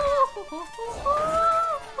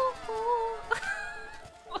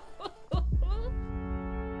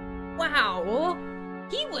 Wow.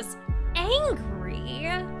 He was angry.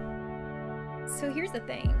 So here's the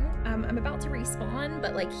thing. I'm about to respawn,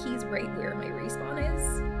 but like he's right where my respawn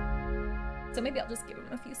is. So maybe I'll just give him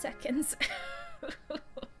a few seconds.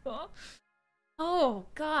 Oh,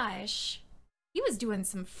 gosh. He was doing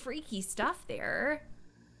some freaky stuff there.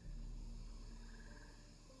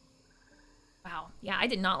 Wow. Yeah, I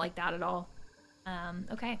did not like that at all.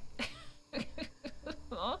 Okay.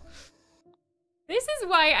 This is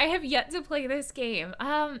why I have yet to play this game.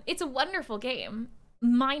 It's a wonderful game,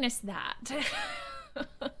 minus that.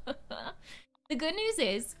 The good news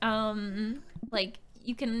is, like,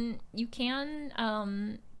 you can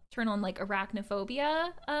turn on like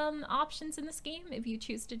arachnophobia options in this game if you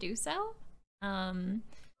choose to do so.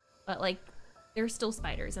 But like, they're still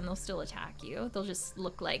spiders and they'll still attack you. They'll just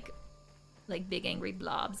look like big angry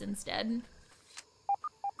blobs instead.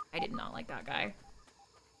 I did not like that guy.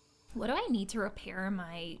 What do I need to repair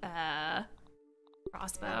my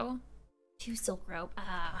crossbow? 2 silk rope.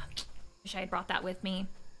 Wish I had brought that with me.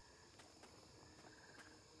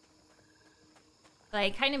 But I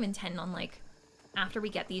kind of intend on like, after we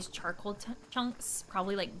get these charcoal chunks,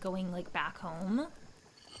 probably like going like back home.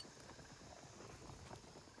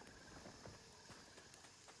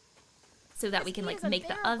 So that we can like make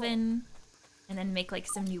the oven and then make like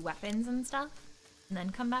some new weapons and stuff. And then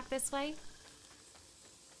come back this way.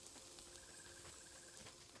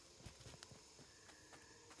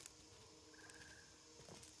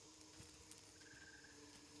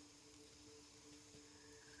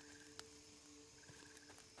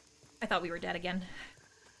 I thought we were dead again.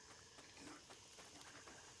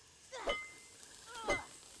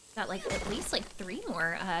 Got like at least like 3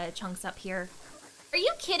 more chunks up here. Are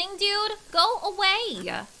you kidding, dude? Go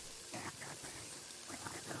away!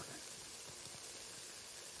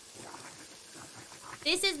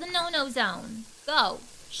 This is the no-no zone. Go.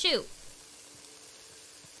 Shoot.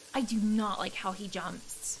 I do not like how he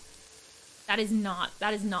jumps. That is not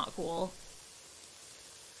cool.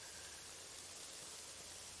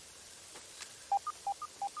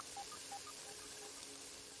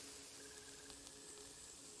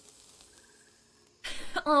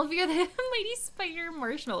 Oh, if you're the lady spider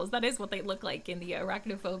marshmallows, that is what they look like in the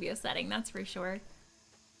arachnophobia setting, that's for sure.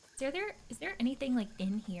 Is there anything like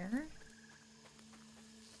in here?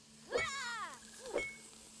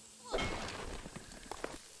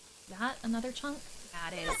 Is that another chunk?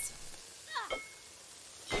 That is.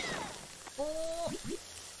 Oh,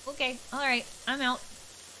 okay, alright, I'm out.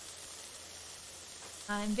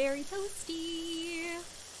 I'm very toasty.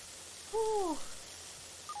 Ooh.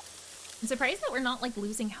 I'm surprised that we're not like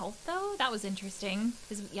losing health though. That was interesting.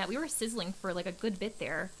 Because yeah, we were sizzling for like a good bit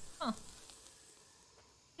there. Huh.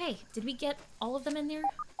 Hey, did we get all of them in there?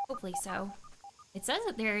 Hopefully so. It says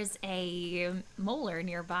that there's a molar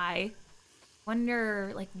nearby.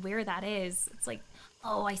 Wonder like where that is. It's like,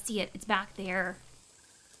 oh, I see it. It's back there.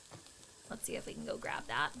 Let's see if we can go grab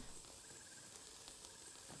that.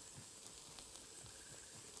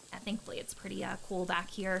 Yeah, thankfully it's pretty cool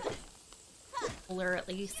back here. Cooler at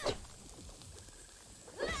least.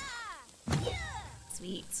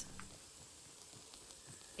 Sweet.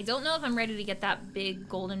 I don't know if I'm ready to get that big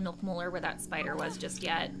golden milk molar where that spider was just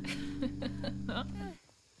yet.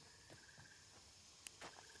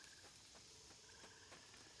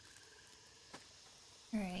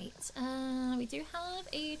 Alright, we do have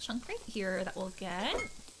a chunk right here that we'll get.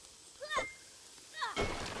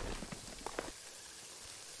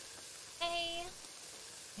 Hey!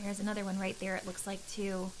 There's another one right there, it looks like,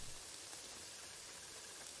 too.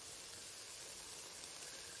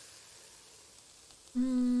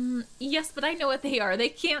 Yes, but I know what they are. They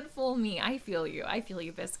can't fool me. I feel you. I feel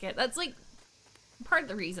you, Biscuit. That's, like, part of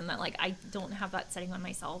the reason that, like, I don't have that setting on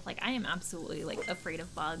myself. Like, I am absolutely, like, afraid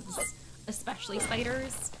of bugs, especially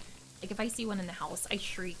spiders. Like, if I see one in the house, I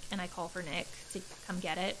shriek and I call for Nick to come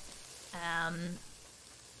get it.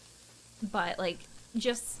 But, like,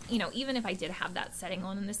 just, you know, even if I did have that setting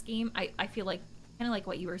on in this game, I feel like, kind of like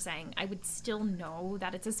what you were saying, I would still know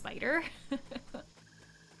that it's a spider.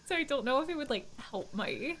 So I don't know if it would, like, help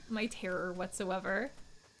my terror whatsoever.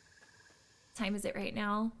 What time is it right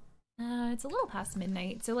now? It's a little past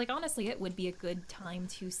midnight, so, like, honestly, it would be a good time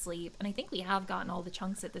to sleep. And I think we have gotten all the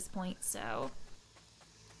chunks at this point, so...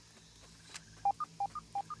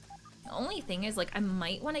 The only thing is, like, I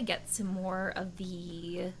might want to get some more of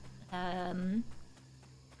the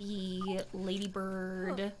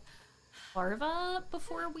ladybird larva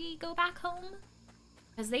before we go back home.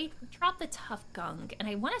 Because they dropped the tough gunk, and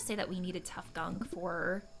I want to say that we needed tough gunk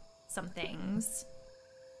for some things.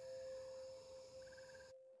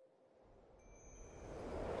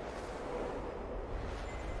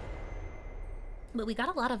 But we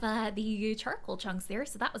got a lot of the charcoal chunks there,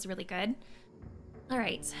 so that was really good. All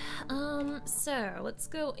right, so let's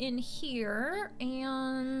go in here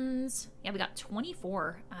and yeah, we got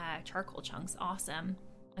 24 charcoal chunks. Awesome.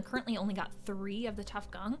 I currently only got 3 of the tough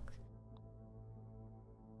gunk.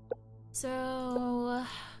 So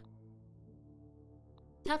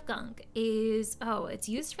tough gunk is, oh, it's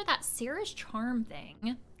used for that Sarah's charm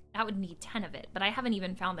thing. That would need 10 of it, but I haven't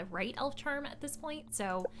even found the right elf charm at this point,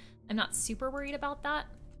 so I'm not super worried about that.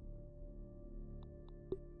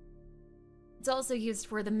 It's also used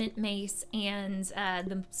for the mint mace and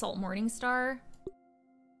the salt morning star.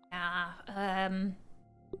 Yeah,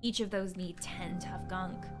 each of those need 10 tough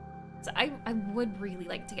gunk. So I would really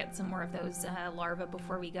like to get some more of those larvae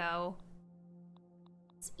before we go.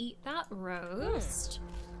 Let's eat that roast.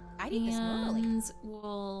 I'd eat this normally. And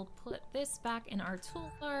we'll put this back in our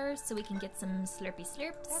toolbar so we can get some slurpy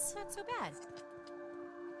slurps. That's not so bad.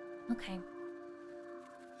 Okay.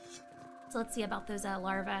 So let's see about those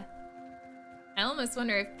larvae. I almost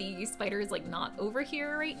wonder if the spider is like not over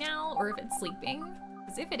here right now or if it's sleeping.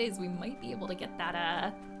 Because if it is, we might be able to get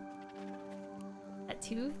that that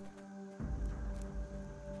tooth.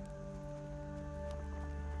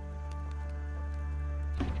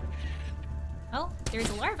 Well, there's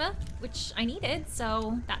a larva, which I needed,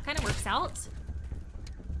 so that kind of works out.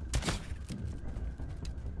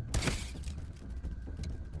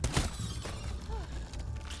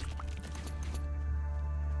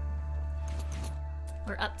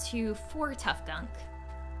 We're up to 4 tough gunk.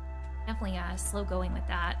 Definitely slow going with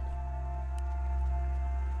that.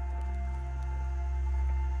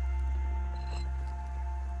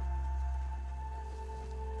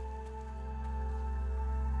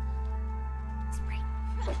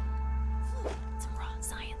 Some raw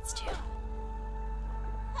science too.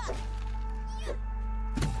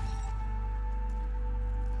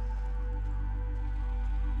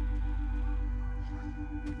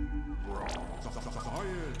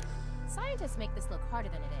 Scientists make this look harder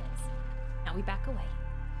than it is. Now we back away.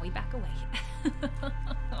 We back away.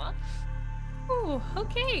 Ooh,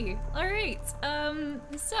 okay. All right.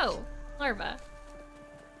 So, larva.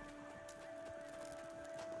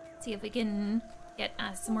 See if we can get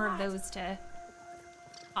some more of those to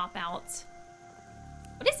pop out.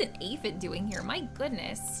 What is an aphid doing here? My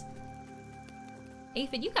goodness.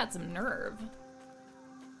 Aphid, you got some nerve.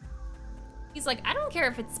 He's like, I don't care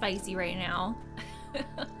if it's spicy right now.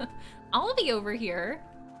 I'll be over here.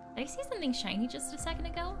 Did I see something shiny just a second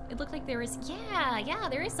ago? It looked like there was, yeah,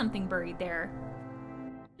 there is something buried there.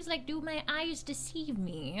 Just like, do my eyes deceive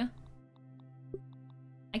me?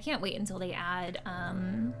 I can't wait until they add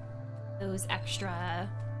those extra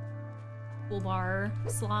toolbar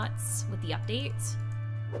slots with the update.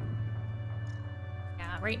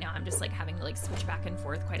 Yeah, right now I'm just like having to like switch back and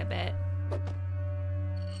forth quite a bit.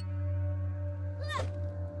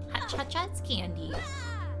 Cha-cha's candy.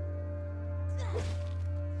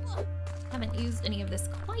 Haven't used any of this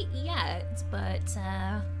quite yet, but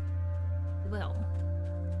we will.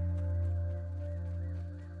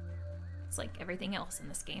 It's like everything else in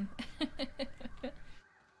this game. I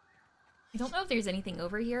don't know if there's anything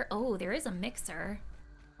over here. Oh, there is a mixer.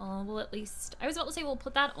 Well, at least, I was about to say we'll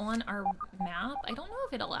put that on our map. I don't know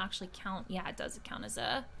if it'll actually count. Yeah, it does count as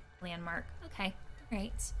a landmark. Okay, all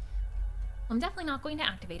right. I'm definitely not going to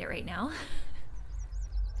activate it right now.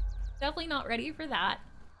 Definitely not ready for that.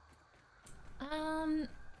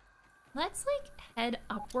 Let's like head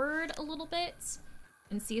upward a little bit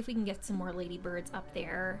and see if we can get some more ladybirds up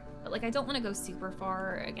there. But like, I don't want to go super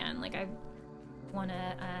far again. Like, I want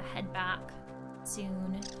to head back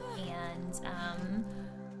soon and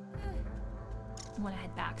want to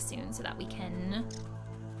head back soon so that we can.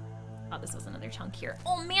 Oh, this was another chunk here.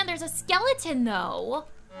 Oh man, there's a skeleton though.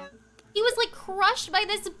 He was like crushed by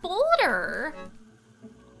this boulder.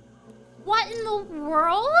 What in the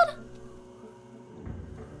world?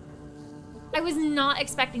 I was not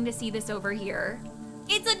expecting to see this over here.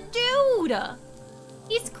 It's a dude.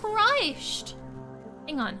 He's crushed.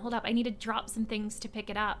 Hang on, hold up. I need to drop some things to pick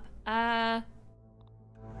it up.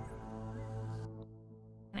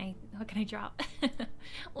 What can I drop?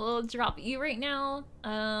 We'll drop you right now.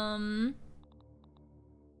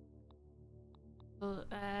 We'll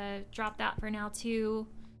drop that for now too.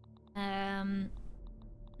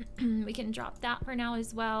 We can drop that for now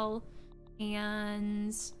as well.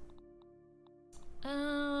 And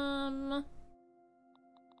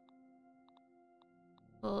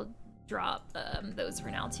we'll drop those for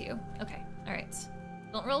now too. Okay, all right.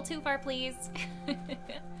 Don't roll too far, please.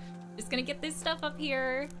 Just gonna get this stuff up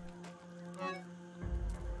here.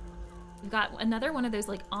 We've got another one of those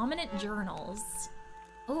like ominous journals.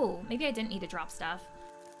 Oh, maybe I didn't need to drop stuff.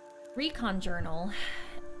 Recon journal.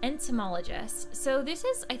 Entomologist. So this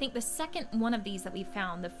is, I think, the second one of these that we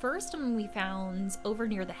found. The first one we found over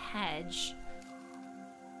near the hedge.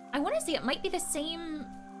 I want to say it might be the same...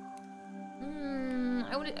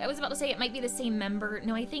 I was about to say it might be the same member.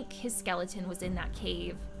 No, I think his skeleton was in that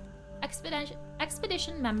cave.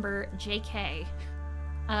 Expedition member JK.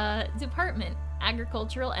 Department,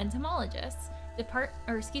 Agricultural Entomologist.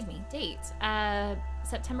 Date,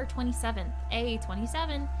 September 27th,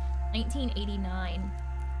 A27, 1989.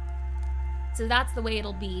 So that's the way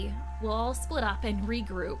it'll be. We'll all split up and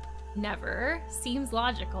regroup. Never. Seems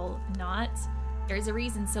logical. Not. There's a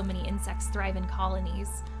reason so many insects thrive in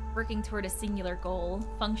colonies, working toward a singular goal,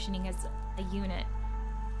 functioning as a unit.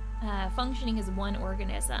 Functioning as one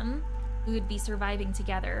organism. We would be surviving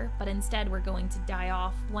together, but instead we're going to die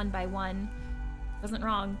off one by one. Wasn't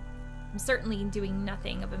wrong. I'm certainly doing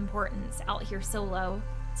nothing of importance out here solo.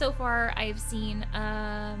 So far, I've seen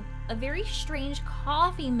a very strange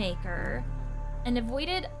coffee maker and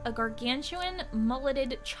avoided a gargantuan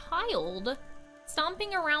mulleted child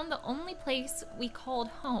stomping around the only place we called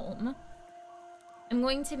home. I'm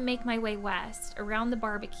going to make my way west, around the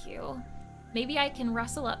barbecue. Maybe I can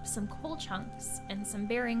rustle up some coal chunks and some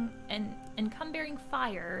and come bearing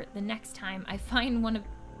fire the next time I find one of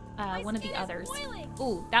the others.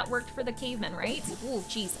 Ooh, that worked for the cavemen, right? Ooh,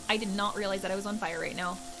 jeez, I did not realize that I was on fire right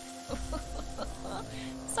now.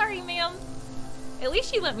 Sorry, ma'am. At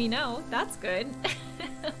least you let me know. That's good.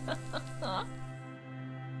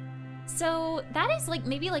 So that is like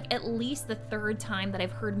maybe like at least the third time that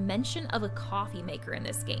I've heard mention of a coffee maker in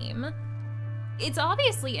this game. It's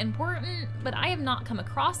obviously important, but I have not come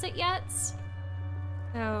across it yet.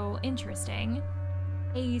 So interesting.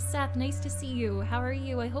 Hey Seth, nice to see you. How are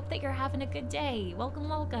you? I hope that you're having a good day. Welcome,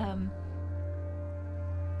 welcome.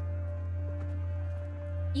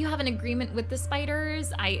 You have an agreement with the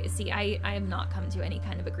spiders? I have not come to any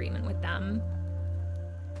kind of agreement with them.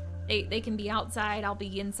 They can be outside, I'll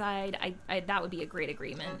be inside. That would be a great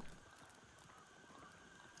agreement.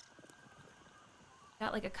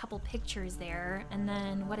 Got like a couple pictures there, and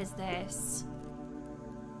then what is this?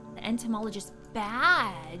 The entomologist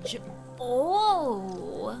badge.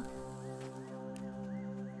 Oh.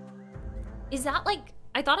 Is that like,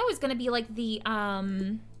 I thought it was gonna be like the,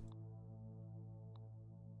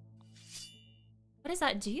 what does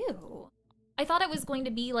that do? I thought it was going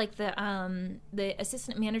to be like the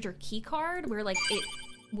assistant manager key card where like it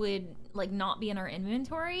would like not be in our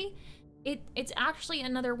inventory. It's actually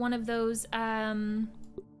another one of those,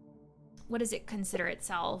 what does it consider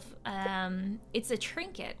itself? It's a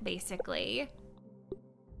trinket, basically.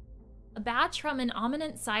 A badge from an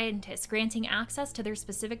eminent scientist granting access to their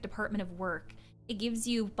specific department of work. It gives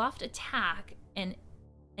you buffed attack and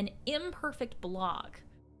an imperfect block.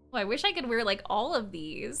 Oh, I wish I could wear like all of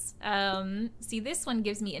these. See, this one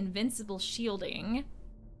gives me invincible shielding.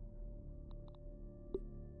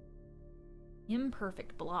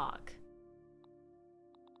 Imperfect block.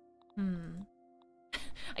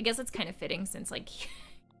 I guess it's kind of fitting since like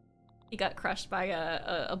he got crushed by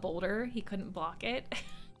a boulder. He couldn't block it.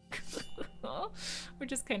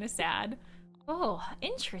 Which is kind of sad. Oh,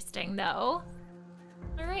 interesting though.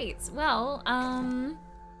 All right, well,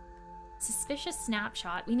 suspicious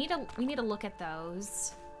snapshot. We need to look at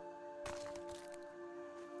those.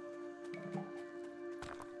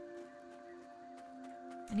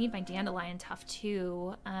 I need my dandelion tuft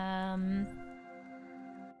too.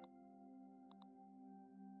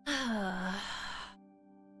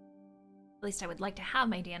 At least I would like to have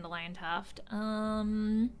my dandelion tuft.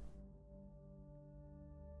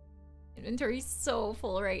 Inventory's so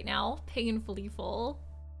full right now. Painfully full.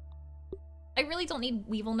 I really don't need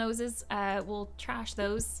weevil noses. We'll trash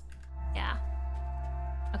those. Yeah.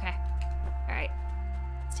 Okay. Alright.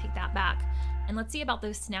 Let's take that back. And let's see about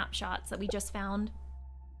those snapshots that we just found.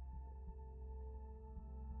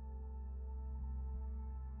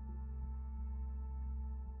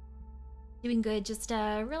 Doing good, just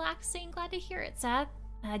relaxing. Glad to hear it, Seth.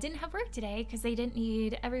 I didn't have work today because they didn't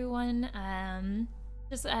need everyone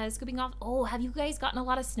just scooping off. Oh, have you guys gotten a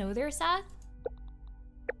lot of snow there, Seth?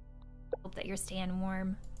 Hope that you're staying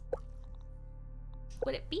warm.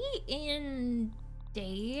 Would it be in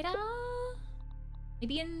data?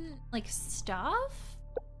 Maybe in like stuff?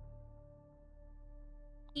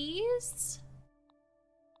 Keys?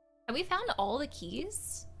 Have we found all the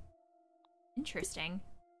keys? Interesting.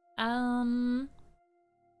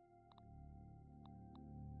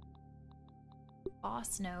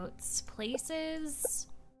 Boss notes, places,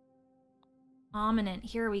 prominent,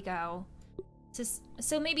 here we go.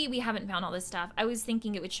 So maybe we haven't found all this stuff. I was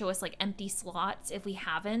thinking it would show us like empty slots if we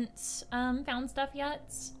haven't found stuff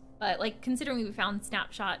yet. But like, considering we found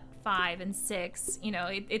snapshot 5 and 6, you know,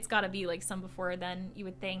 it's gotta be like some before then, you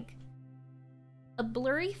would think. A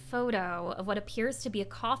blurry photo of what appears to be a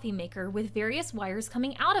coffee maker with various wires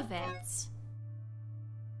coming out of it.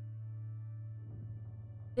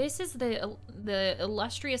 This is the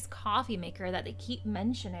illustrious coffee maker that they keep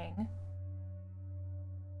mentioning.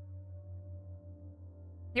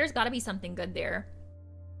 There's gotta be something good there.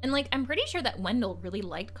 And like, I'm pretty sure that Wendell really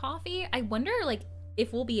liked coffee. I wonder like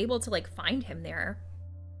if we'll be able to like find him there.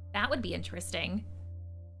 That would be interesting.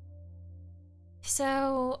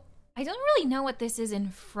 So I don't really know what this is in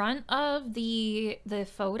front of the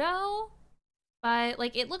photo, but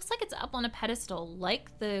like it looks like it's up on a pedestal,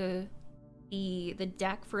 like the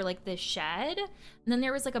deck for like the shed. And then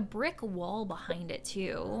there was like a brick wall behind it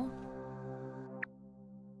too.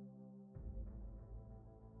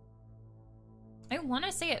 I want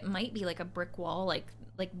to say it might be like a brick wall, like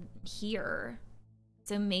here.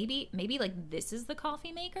 So maybe like this is the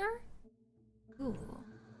coffee maker? Ooh.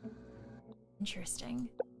 Interesting.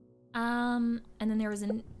 And then there was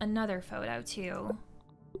another photo too.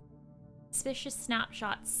 Suspicious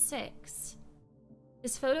snapshot 6.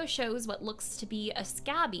 This photo shows what looks to be a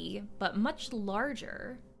scabby, but much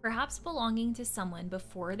larger, perhaps belonging to someone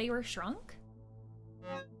before they were shrunk?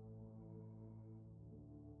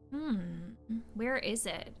 Where is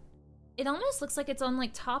it? It almost looks like it's on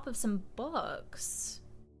like top of some books.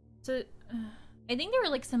 So, I think there were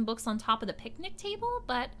like some books on top of the picnic table,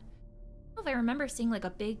 but I don't know if I remember seeing like a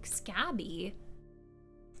big scabby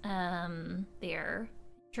there.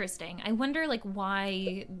 Interesting. I wonder like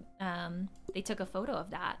why they took a photo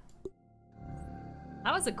of that.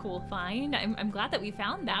 That was a cool find. I'm glad that we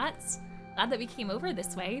found that. Glad that we came over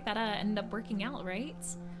this way. That ended up working out, right?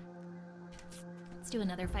 Let's do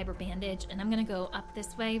another fiber bandage, and I'm gonna go up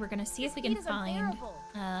this way. We're gonna see if we can find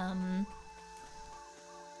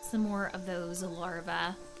some more of those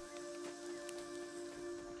larvae.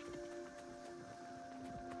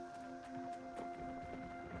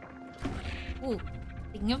 Ooh,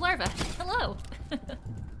 speaking of larvae, hello!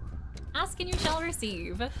 Ask and you shall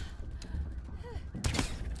receive.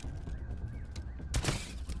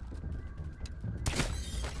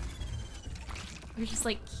 We're just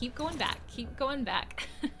like, keep going back, keep going back.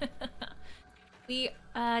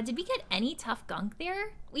 Did we get any tough gunk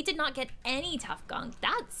there? We did not get any tough gunk.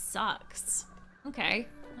 That sucks. Okay,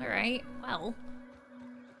 all right, well.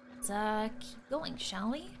 Let's keep going,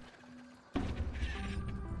 shall we?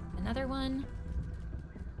 Another one.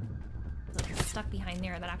 Look, stuck behind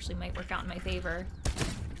there. That actually might work out in my favor.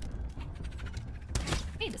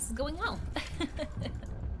 Hey, this is going well.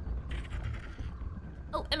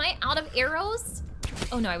 Oh, am I out of arrows?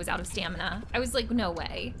 Oh no, I was out of stamina. I was like, no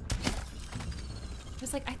way. I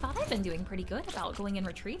was like, I thought I'd been doing pretty good about going and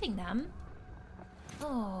retrieving them.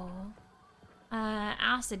 Oh.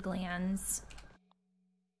 Acid glands.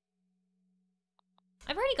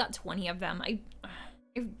 I've already got 20 of them. I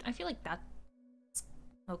feel like that's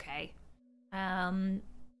okay. I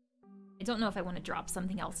don't know if I want to drop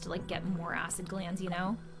something else to like get more acid glands, you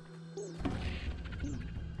know?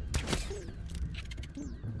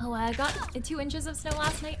 Oh, I got 2 inches of snow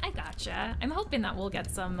last night. I gotcha. I'm hoping that we'll get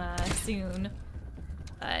some soon.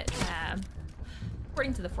 But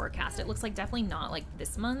according to the forecast, it looks like definitely not like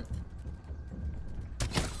this month.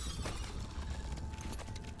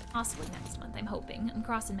 Possibly next month, I'm hoping. I'm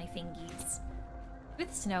crossing my fingies.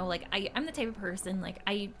 With snow, like, I'm the type of person, like,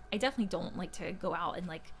 I definitely don't like to go out and,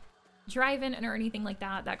 like, drive in or anything like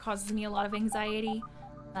that. That causes me a lot of anxiety.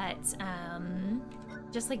 But,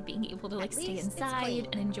 just, like, being able to, like, stay inside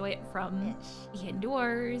and enjoy it from the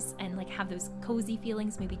indoors and, like, have those cozy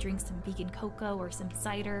feelings, maybe drink some vegan cocoa or some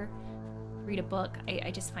cider, read a book.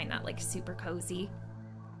 I just find that, like, super cozy.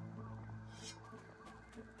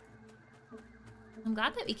 I'm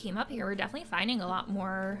glad that we came up here. We're definitely finding a lot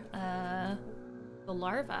more, the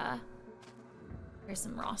larva. There's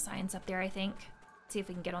some raw science up there, I think. Let's see if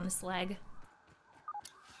we can get on this leg.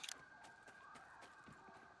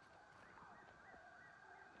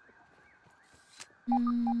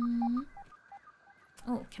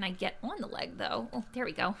 Oh, can I get on the leg, though? Oh, there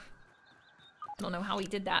we go. I don't know how we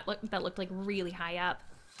did that. Look, that looked like really high up.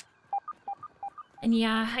 And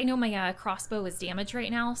yeah, I know my crossbow is damaged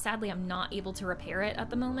right now. Sadly, I'm not able to repair it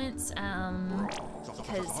at the moment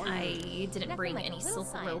because I didn't bring any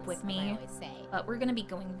silk rope with me. But we're gonna be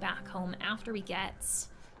going back home after we get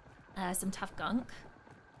some tough gunk.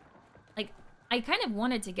 Like, I kind of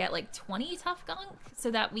wanted to get like 20 tough gunk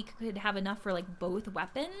so that we could have enough for like both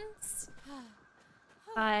weapons.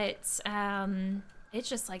 But it's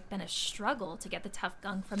just like been a struggle to get the tough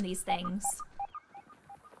gunk from these things.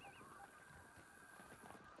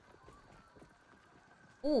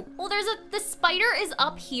 Oh, the spider is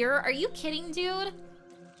up here. Are you kidding, dude?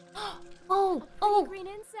 Oh, oh, Green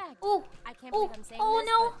insect. oh, I can't believe I'm saying this,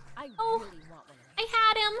 no. but I Oh, really want one. I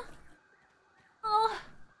had him. Oh,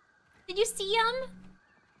 did you see him?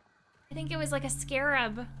 I think it was like a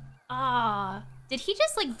scarab. Ah, did he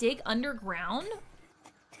just like dig underground?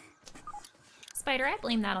 Spider, I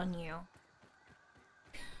blame that on you.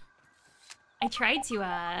 I tried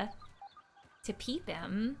to peep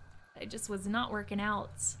him. It just was not working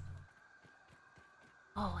out.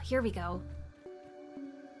 Oh, here we go.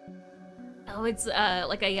 Oh, it's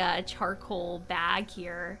like a charcoal bag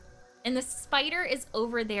here. And the spider is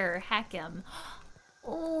over there, heck him.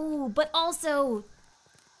 Oh, but also,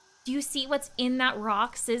 do you see what's in that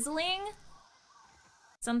rock sizzling?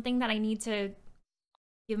 Something that I need to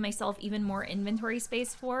give myself even more inventory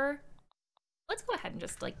space for. Let's go ahead and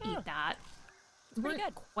just like eat that. We're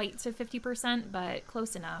not quite to 50%, but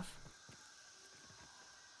close enough.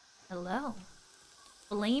 Hello.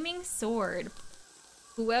 Flaming sword.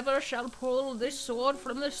 Whoever shall pull this sword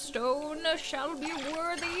from the stone shall be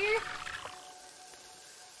worthy.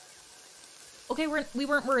 Okay, we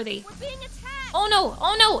weren't worthy. We're being attacked. Oh no!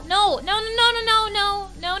 Oh no! No! No! No! No! No! No!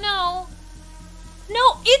 No! No!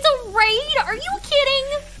 No! It's a raid! Are you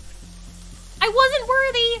kidding? I wasn't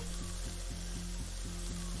worthy.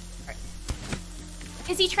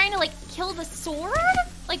 Is he trying to like kill the sword?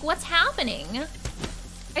 Like what's happening?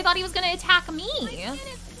 I thought he was gonna attack me.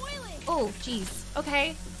 Oh, jeez.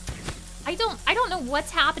 Okay. I don't know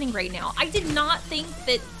what's happening right now. I did not think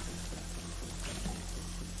that.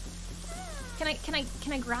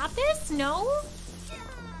 Can I grab this? No?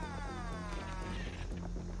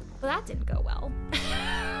 Well, that didn't go well.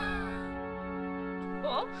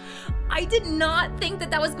 Well, I did not think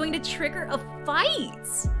that was going to trigger a fight.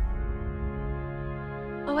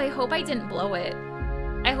 Oh, I hope I didn't blow it.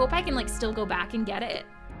 I hope I can like still go back and get it.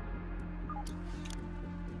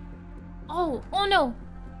 Oh no.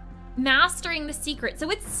 Mastering the secret. So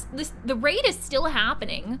it's the raid is still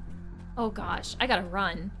happening. Oh gosh, I gotta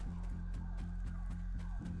run.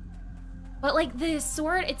 But like the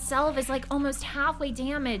sword itself is like almost halfway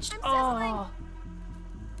damaged. Oh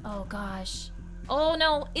gosh. Oh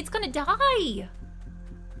no, it's gonna die.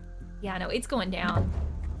 Yeah, no, it's going down.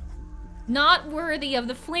 Not worthy of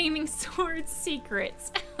the flaming sword's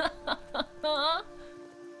secrets.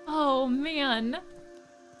 Oh man.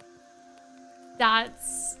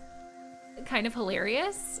 That's kind of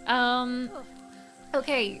hilarious.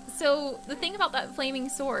 Okay, so the thing about that flaming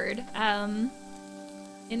sword,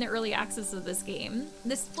 in the early access of this game,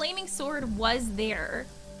 this flaming sword was there,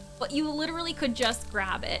 but you literally could just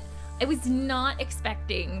grab it. I was not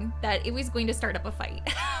expecting that it was going to start up a fight.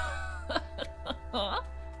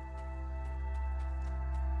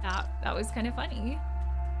 That was kind of funny.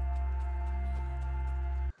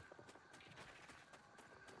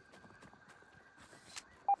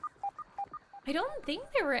 I don't think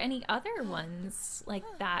there were any other ones like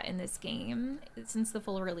that in this game since the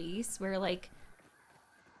full release where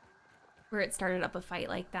it started up a fight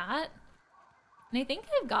like that. And I think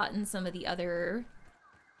I've gotten some of the other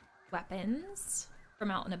weapons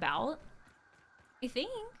from out and about. I think.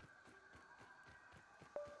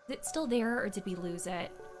 Is it still there or did we lose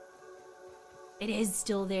it? It is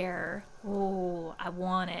still there. Oh, I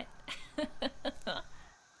want it.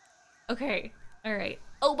 Okay, all right.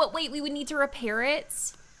 Oh, but wait, we would need to repair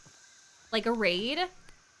it? Like a raid?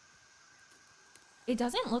 It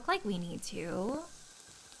doesn't look like we need to.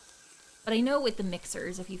 But I know with the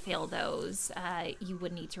mixers, if you fail those, you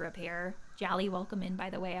would need to repair. Jally, welcome in, by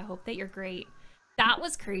the way. I hope that you're great. That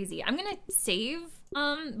was crazy. I'm gonna save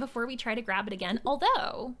before we try to grab it again.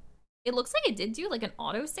 Although, it looks like it did do like an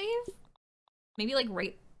autosave. Maybe like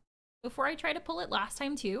right before I tried to pull it last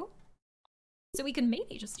time too. So we can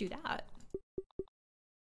maybe just do that.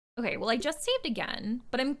 Okay, well I just saved again,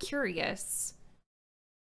 but I'm curious.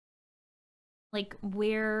 Like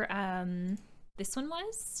where this one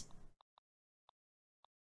was?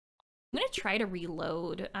 I'm gonna try to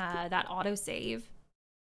reload that autosave.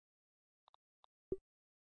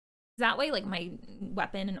 That way like my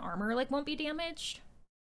weapon and armor like won't be damaged.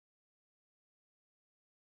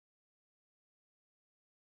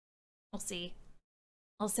 We'll see.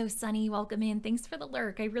 Also, Sunny, welcome in. Thanks for the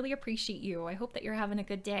lurk. I really appreciate you. I hope that you're having a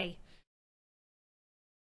good day.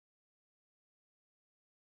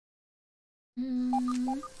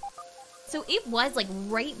 So it was like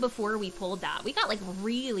right before we pulled that. We got like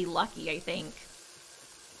really lucky, I think.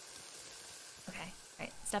 Okay, all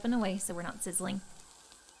right, stepping away so we're not sizzling.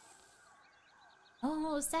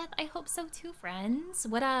 Oh, Seth, I hope so too, friends.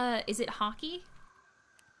 What, is it hockey?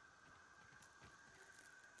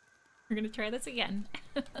 We're gonna try this again.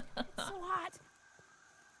 So hot.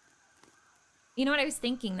 You know what I was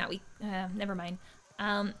thinking that we, never mind.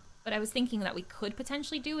 But I was thinking that we could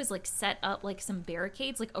potentially do is like set up like some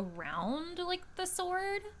barricades like around like the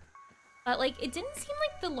sword. But like it didn't seem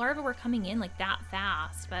like the larvae were coming in like that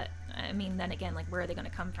fast. But I mean, then again, like where are they gonna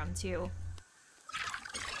come from too?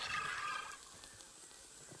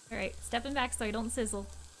 All right, stepping back so I don't sizzle.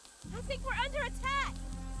 I think we're under attack.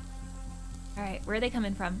 All right, where are they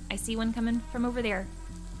coming from? I see one coming from over there.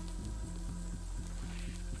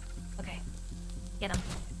 Okay, get him.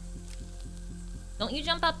 Don't you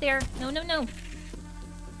jump up there. No, no, no.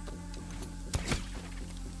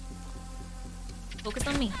 Focus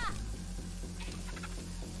on me.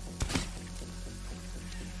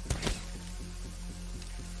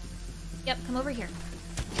 Yep, come over here.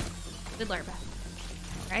 Good larva.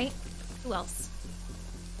 Right? Who else?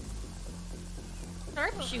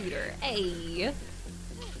 Sharpshooter. Hey.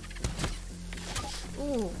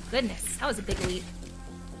 Ooh, goodness. That was a big leap.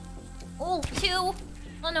 Oh, 2. Oh,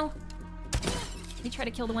 no. Let me try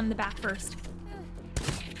to kill the one in the back first.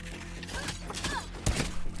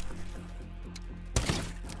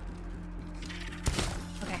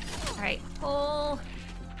 Okay, all right. Oh.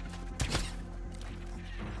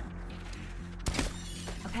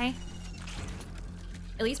 Okay.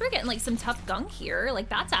 At least we're getting like some tough gunk here. Like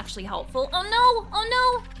that's actually helpful. Oh no, oh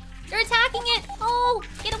no. They're attacking it. Oh,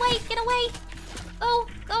 get away, get away. Go,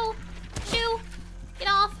 go, shoo, get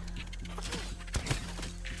off.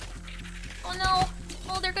 Oh no!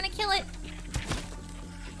 Oh, they're gonna kill it!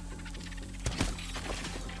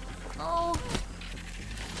 Oh!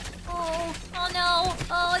 Oh! Oh no!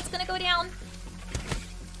 Oh, it's gonna go down!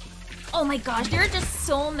 Oh my gosh, there are just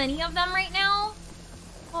so many of them right now!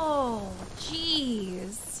 Oh,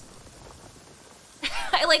 jeez.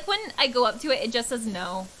 I like when I go up to it, it just says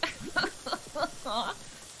no.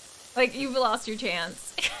 Like, you've lost your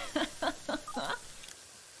chance.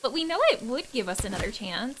 But we know it would give us another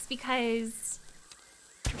chance because...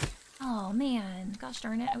 Oh man, gosh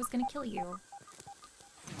darn it, I was gonna kill you.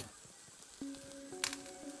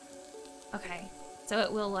 Okay, so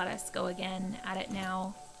it will let us go again at it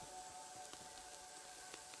now.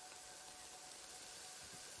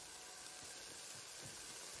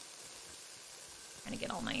 Trying to get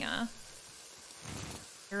all my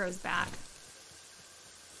arrows back.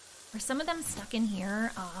 Are some of them stuck in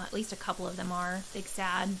here? At least a couple of them are. Big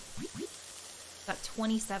sad. Got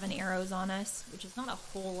 27 arrows on us, which is not a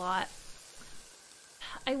whole lot.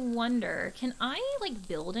 I wonder, can I like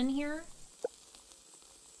build in here?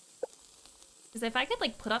 Because if I could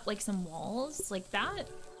like put up like some walls, like that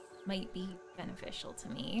might be beneficial to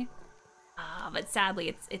me. But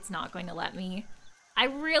sadly it's not going to let me. I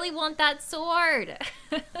really want that sword!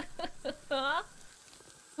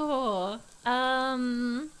 Oh,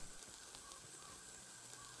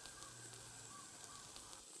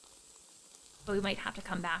 but we might have to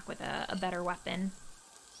come back with a better weapon.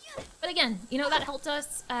 But again, you know, that helped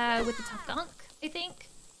us with the tough gunk, I think.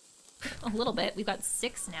 A little bit. We've got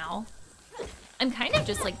 6 now. I'm kind of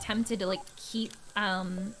just like tempted to like keep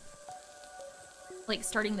like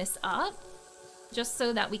starting this up just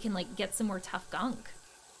so that we can like get some more tough gunk.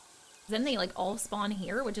 Then they like all spawn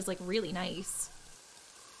here, which is like really nice.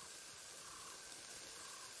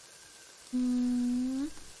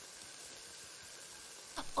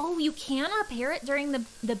 Oh, you can repair it during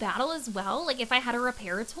the battle as well? Like if I had a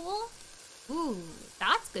repair tool? Ooh,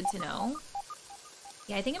 that's good to know.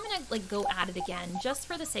 Yeah, I think I'm gonna like go at it again just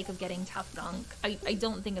for the sake of getting tough gunk. I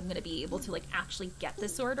don't think I'm gonna be able to like actually get the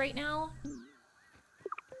sword right now.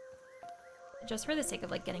 Just for the sake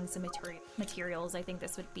of like getting some materials, I think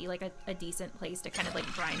this would be like a decent place to kind of like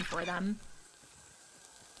grind for them.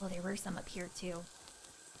 Oh, there were some up here too.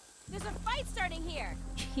 There's a fight starting here.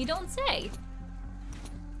 You don't say.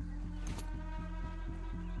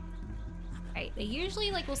 Right, they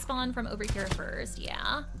usually like will spawn from over here first,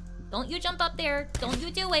 yeah. Don't you jump up there. Don't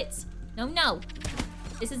you do it. No, no.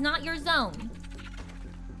 This is not your zone.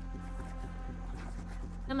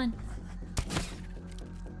 Come on.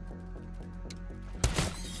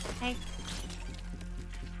 Okay.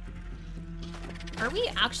 Are we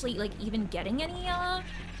actually like even getting any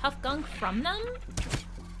tough gunk from them?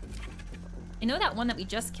 I know that one that we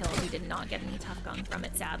just killed, we did not get any tough gunk from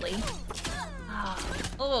it, sadly.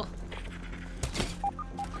 Oh.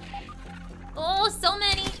 Oh, so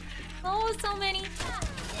many. Oh, so many.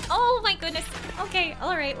 Oh my goodness. Okay,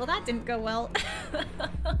 all right. Well, that didn't go well.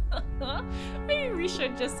 Maybe we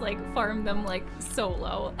should just like farm them like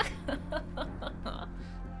solo.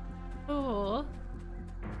 Oh.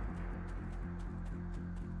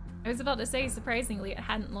 I was about to say, surprisingly, it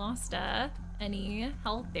hadn't lost any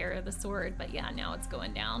health there, the sword, but yeah, now it's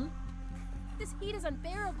going down. This heat is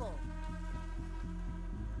unbearable.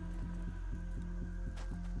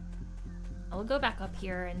 I'll go back up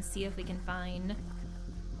here and see if we can find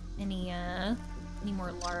any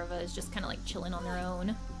more larvas just kind of like chilling on their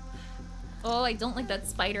own. Oh, I don't like that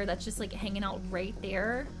spider that's just like hanging out right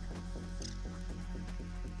there.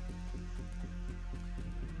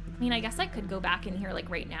 I mean, I guess I could go back in here like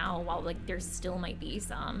right now while like there still might be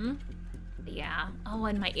some. But yeah. Oh,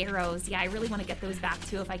 and my arrows. Yeah, I really want to get those back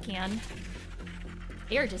too if I can.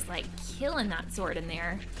 They are just like killing that sword in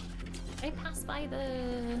there. Did I pass by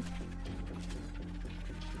the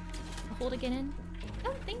hole to get in? I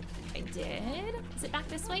don't think I did. Is it back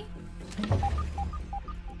this way?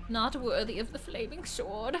 Not worthy of the flaming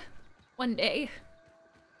sword. One day.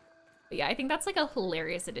 But yeah, I think that's like a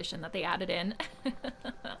hilarious addition that they added in.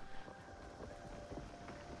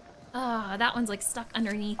 Ah, that one's like stuck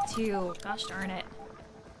underneath too. Gosh darn it.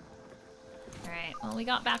 Alright, well we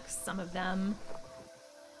got back some of them.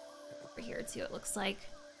 Over here too, it looks like.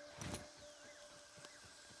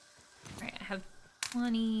 Alright, I have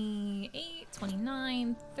 28,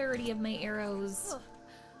 29, 30 of my arrows.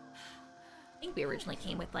 I think we originally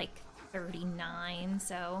came with like 39,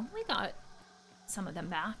 so we got some of them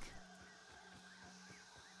back.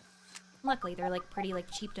 Luckily, they're like pretty like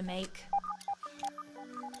cheap to make.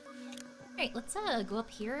 Alright, let's go up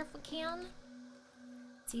here if we can.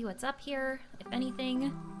 See what's up here, if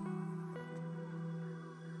anything.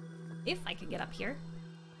 If I could get up here.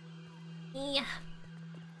 Yeah.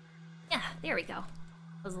 Yeah, there we go.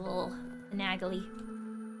 That was a little naggly.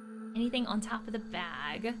 Anything on top of the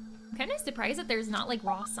bag? I'm kind of surprised that there's not like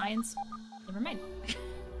raw science. Never mind.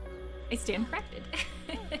 I stand corrected.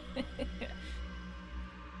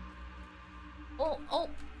 Oh.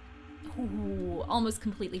 Ooh, almost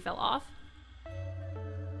completely fell off.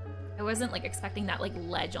 I wasn't like expecting that like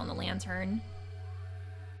ledge on the lantern.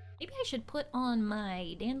 Maybe I should put on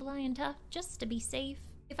my dandelion tuft just to be safe.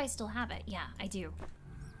 If I still have it. Yeah, I do.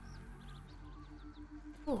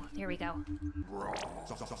 Oh, there we go.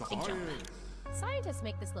 Big jump. Scientists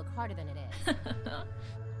make this look harder than it is.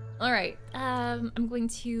 All right, I'm going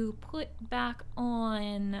to put back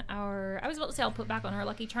on our... I was about to say I'll put back on our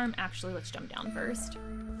lucky charm. Actually, let's jump down first.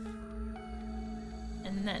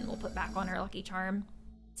 And then we'll put back on our lucky charm.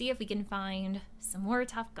 See if we can find some more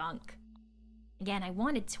tough gunk. Again, I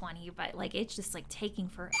wanted 20, but like it's just like taking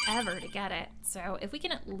forever to get it. So if we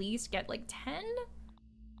can at least get like 10,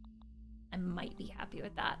 I might be happy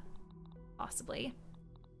with that. Possibly.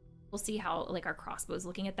 We'll see how like our crossbow's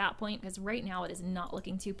looking at that point, because right now it is not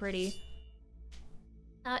looking too pretty.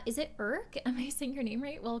 Is it Urk? Am I saying your name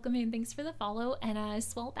right? Welcome in, thanks for the follow. And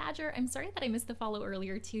Swell Badger, I'm sorry that I missed the follow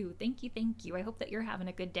earlier too. Thank you. I hope that you're having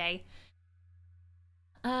a good day.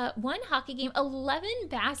 1 hockey game, 11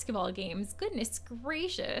 basketball games. Goodness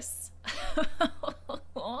gracious.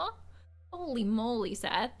 Holy moly,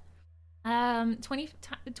 Seth.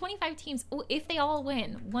 25 teams. Oh, if they all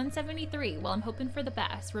win, 173. Well, I'm hoping for the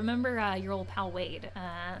best. Remember your old pal Wade,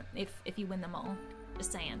 if you win them all.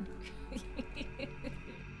 Just saying.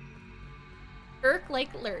 Urk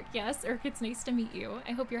like lurk. Yes, Urk, it's nice to meet you.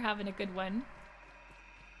 I hope you're having a good one.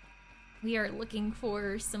 We are looking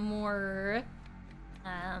for some more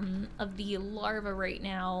of the larva right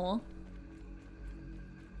now.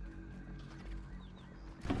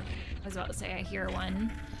 I was about to say I hear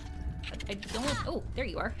one. But I don't... Oh, there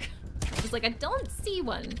you are. I was like, I don't see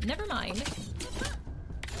one. Never mind.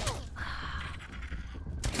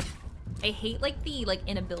 I hate like the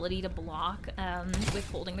inability to block with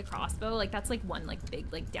holding the crossbow. Like that's like one like big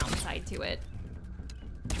like downside to it.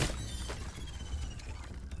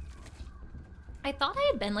 I thought I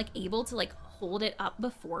had been like able to like hold it up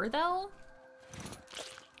before though.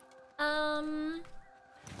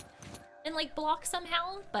 And like block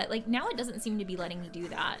somehow, but like now it doesn't seem to be letting me do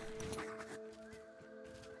that.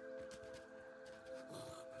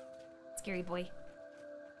 Scary boy.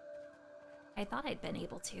 I thought I'd been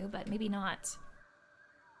able to, but maybe not.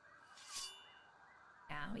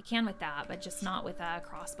 Yeah, we can with that, but just not with a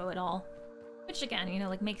crossbow at all. Which again, you know,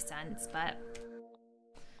 like makes sense, but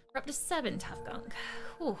we're up to 7 tough gunk.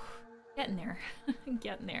 Whew, getting there,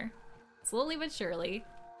 getting there. Slowly but surely.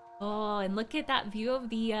 Oh, and look at that view of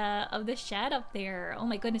the shed up there. Oh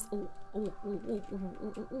my goodness. Oh.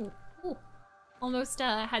 Almost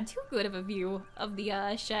had too good of a view of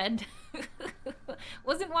the shed.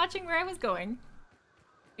 Wasn't watching where I was going.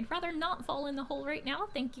 I'd rather not fall in the hole right now.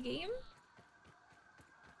 Thank you, game.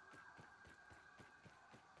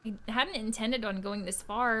 I hadn't intended on going this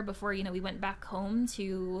far before, you know, we went back home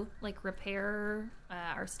to like repair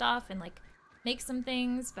our stuff and like make some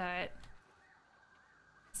things, but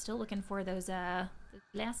Still looking for those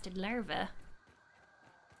blasted larvae.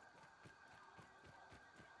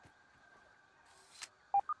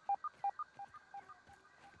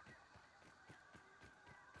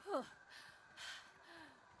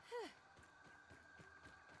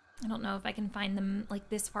 I don't know if I can find them like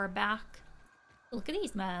this far back. Look at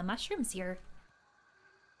these mushrooms here.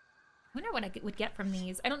 I wonder what I would get from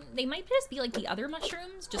these. They might just be like the other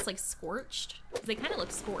mushrooms, just like scorched. They kind of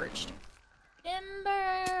look scorched.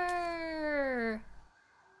 Timber!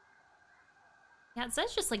 Yeah, it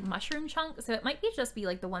says just like mushroom chunks, so it might just be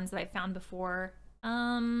like the ones that I found before.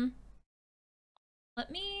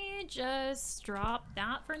 Let me just drop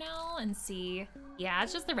that for now and see. Yeah,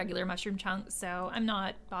 it's just the regular mushroom chunks, so I'm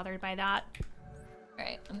not bothered by that. All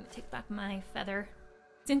right, I'm gonna take back my feather.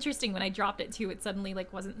 It's interesting when I dropped it too, it suddenly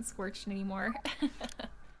like wasn't scorched anymore.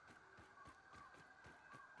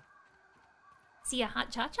 See a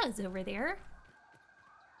hot cha-cha's over there.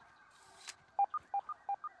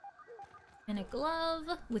 And a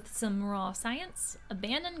glove with some raw science.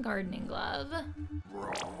 Abandoned gardening glove.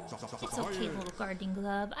 It's okay, little gardening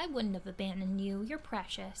glove. I wouldn't have abandoned you. You're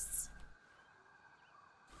precious.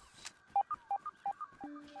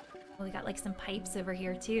 Oh, we got like some pipes over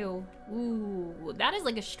here too. Ooh, that is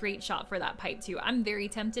like a straight shot for that pipe too. I'm very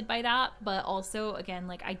tempted by that, but also, again,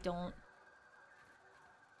 like I don't...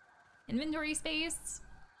 Inventory space?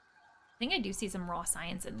 I think I do see some raw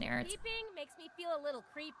science in there. Peeping makes me feel a little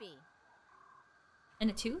creepy. And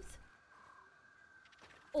a tooth?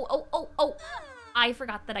 Oh. I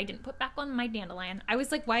forgot that I didn't put back on my dandelion. I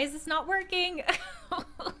was like, why is this not working?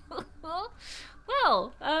 Well,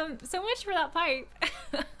 so much for that pipe.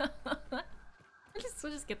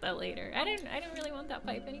 We'll just get that later. I didn't really want that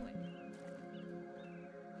pipe anyway.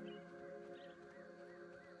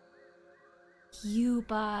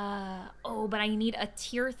 Cuba. Oh, but I need a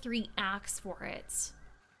tier 3 axe for it.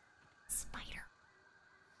 Spider.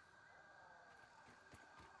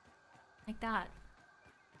 Like that.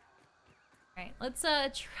 Alright, let's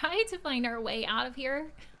try to find our way out of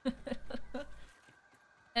here.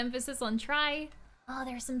 Emphasis on try. Oh,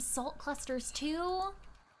 there's some salt clusters too.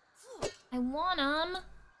 I want them.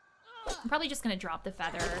 I'm probably just gonna drop the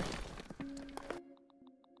feather.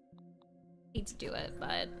 Hate to do it,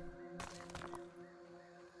 but...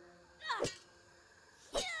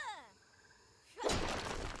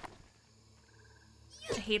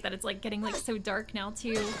 I hate that it's like getting like so dark now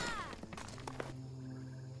too.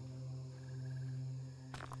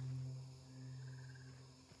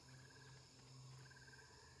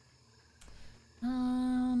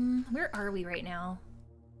 Where are we right now?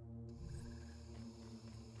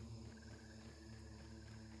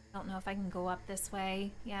 I don't know if I can go up this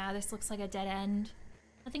way. Yeah, this looks like a dead end.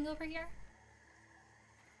 Nothing over here?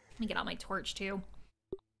 Let me get out my torch too.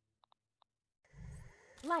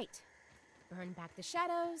 Light. Burn back the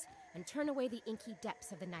shadows and turn away the inky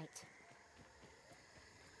depths of the night.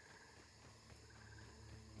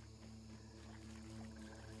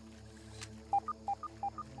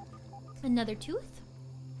 Another tooth?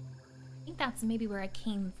 I think that's maybe where I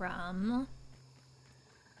came from.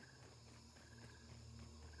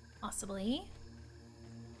 Possibly.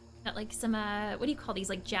 Got like some, what do you call these,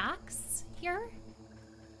 like jacks here?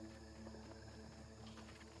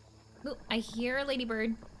 Oh, I hear a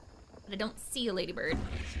ladybird, but I don't see a ladybird.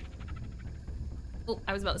 Oh,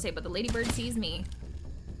 I was about to say, but the ladybird sees me.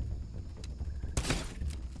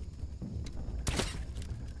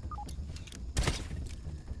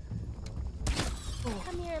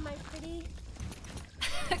 Come here, my pretty.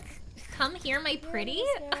 Come here, my pretty?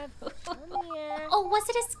 Come here. Oh, was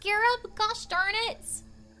it a scarab? Gosh darn it.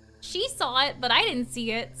 She saw it, but I didn't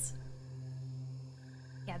see it.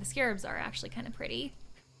 Yeah, the scarabs are actually kind of pretty.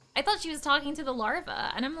 I thought she was talking to the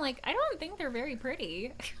larva, and I'm like, I don't think they're very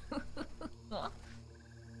pretty.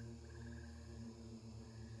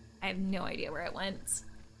 I have no idea where it went.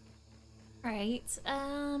 Alright,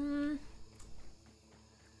 go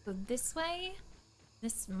this way.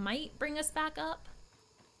 This might bring us back up.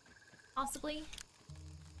 Possibly.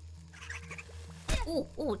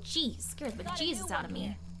 Oh, geez, scared the bejesus out of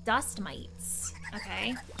me. Dust mites.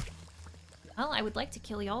 Okay. Well, I would like to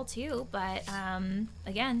kill y'all too, but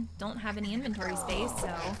again, don't have any inventory space,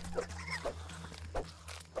 so.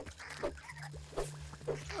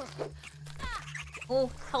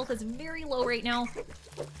 Oh, health is very low right now. Can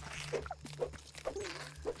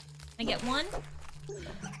I get one?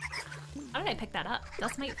 How did I pick that up?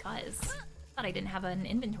 Dust mite fuzz. Thought I didn't have an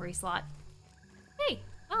inventory slot. Hey,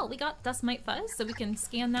 well, we got dust mite fuzz, so we can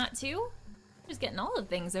scan that too. Just getting all the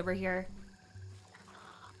things over here.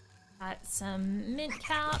 Got some mint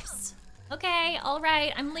caps. Okay,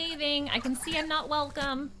 alright, I'm leaving. I can see I'm not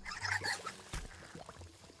welcome.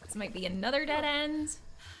 This might be another dead end.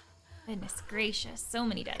 Goodness gracious, so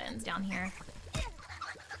many dead ends down here.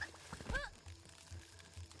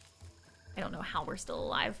 I don't know how we're still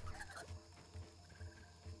alive.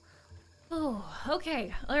 Oh,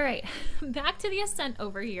 okay, alright. Back to the ascent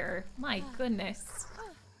over here. My goodness.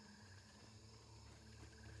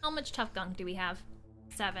 How much tough gunk do we have?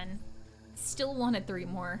 7. Still wanted 3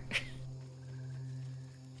 more.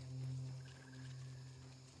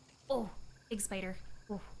 Oh, big spider.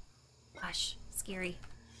 Oh, gosh, scary.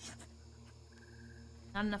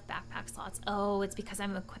 Not enough backpack slots. Oh, it's because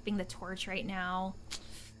I'm equipping the torch right now.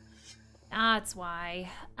 That's why.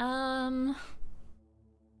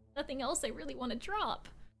 Nothing else I really want to drop.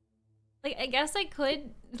 Like, I guess I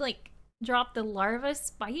could, like, drop the larva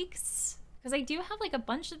spikes. Because I do have, like, a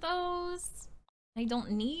bunch of those. I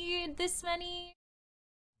don't need this many.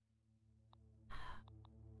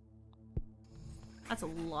 That's a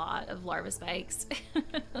lot of larva spikes.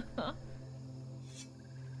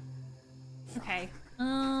 Okay.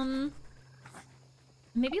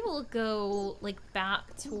 Maybe we'll go, like,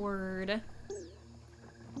 back toward...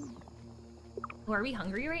 Oh, are we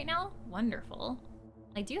hungry right now? Wonderful.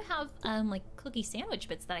 I do have, like, cookie sandwich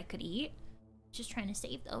bits that I could eat. Just trying to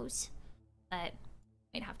save those. But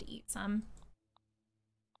might have to eat some.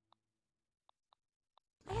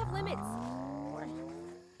 I have limits. Or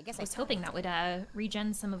I guess I was hoping that would,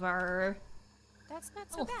 regen some of our... That's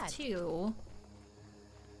not so health, bad. too.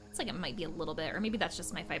 Looks like it might be a little bit, or maybe that's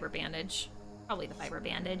just my fiber bandage. Probably the fiber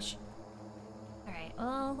bandage. Alright,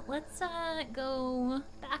 well, let's go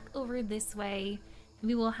back over this way.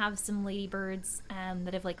 Maybe we'll have some ladybirds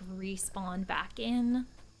that have, like, respawned back in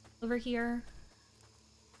over here.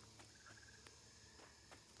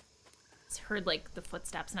 Just heard, like, the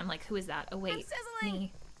footsteps, and I'm like, who is that? Oh, wait,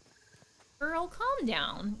 me. Girl, calm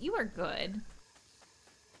down. You are good.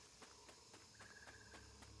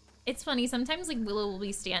 It's funny, sometimes, like, Willow will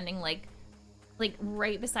be standing, like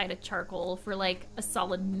right beside a charcoal for, like, a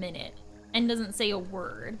solid minute and doesn't say a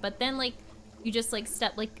word. But then, like, you just, like,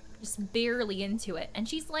 step, like, just barely into it. And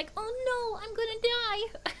she's like, oh, no, I'm gonna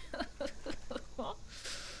die.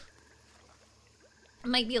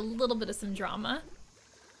 Might be a little bit of some drama.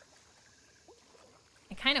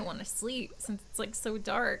 I kind of want to sleep since it's, like, so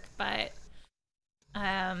dark, but,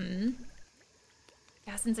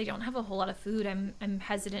 yeah, since I don't have a whole lot of food, I'm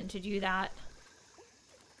hesitant to do that.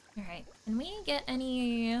 All right, can we get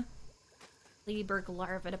any ladybird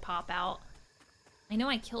larvae to pop out? I know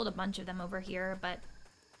I killed a bunch of them over here, but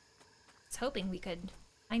I was hoping we could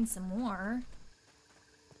find some more.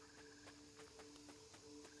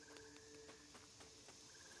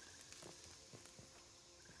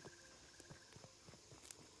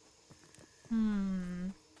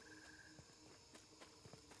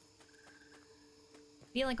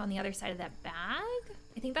 I feel like on the other side of that bag?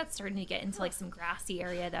 I think that's starting to get into, like, some grassy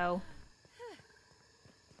area, though.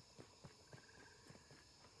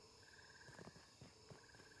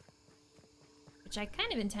 Which I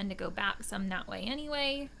kind of intend to go back some that way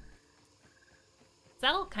anyway. So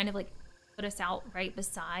that'll kind of, like, put us out right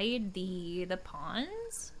beside the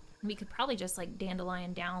ponds. We could probably just, like,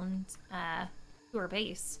 dandelion down to our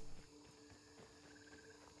base.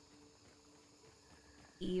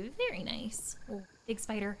 Very nice. Oh, big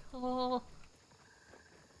spider. Oh.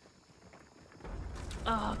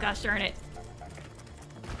 Oh, gosh darn it.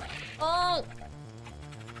 Oh!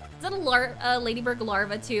 Is that a ladybird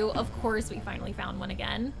larva, too? Of course we finally found one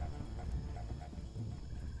again.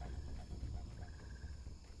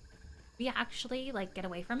 We actually, like, get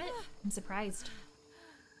away from it? I'm surprised.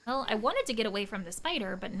 Well, I wanted to get away from the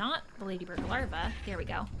spider, but not the ladybird larva. There we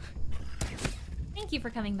go. Thank you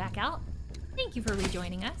for coming back out. Thank you for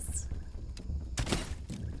rejoining us.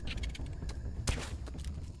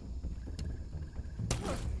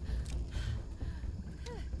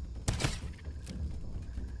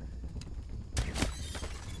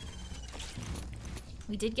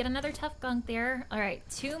 We did get another tough gunk there. All right,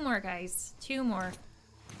 2 more, guys. 2 more.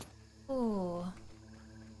 Oh.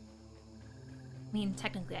 I mean,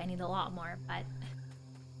 technically I need a lot more, but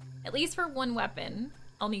at least for 1 weapon,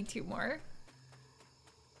 I'll need 2 more.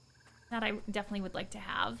 That I definitely would like to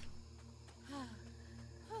have.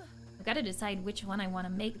 I've got to decide which one I want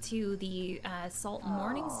to make to the Salt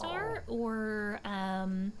Morning Star or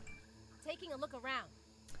Taking a look around.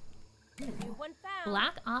 New one found.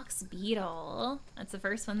 Black Ox Beetle. That's the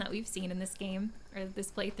first one that we've seen in this game, or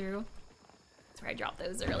this playthrough. That's where I dropped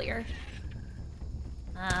those earlier.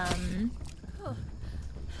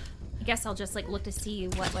 I guess I'll just like look to see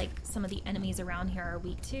what like some of the enemies around here are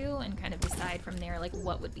weak to and kind of decide from there like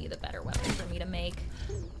what would be the better weapon for me to make.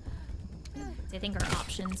 So I think our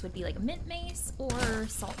options would be like a mint mace or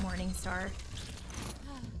salt morning star.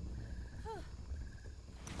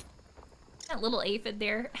 That little aphid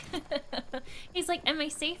there. He's like, am I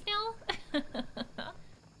safe now?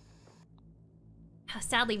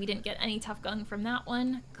 Sadly, we didn't get any tough gung from that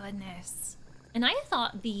one. Goodness. And I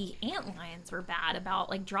thought the antlions were bad about,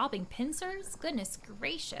 like, dropping pincers. Goodness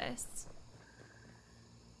gracious.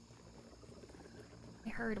 I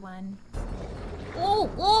heard one. Whoa,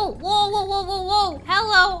 whoa, whoa, whoa, whoa, whoa, whoa.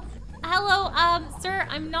 Hello. Hello, sir,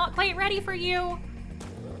 I'm not quite ready for you.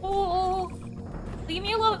 Oh, leave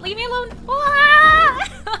me alone, leave me alone. Ah!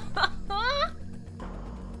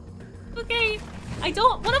 Okay, I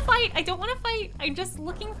don't want to fight. I don't want to fight. I'm just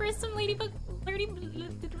looking for some ladybug.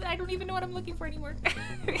 I don't even know what I'm looking for anymore.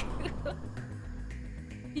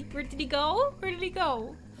 Where did he go? Where did he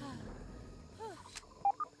go?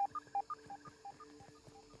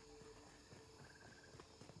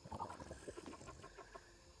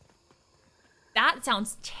 That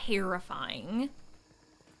sounds terrifying.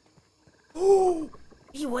 Oh,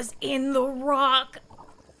 he was in the rock.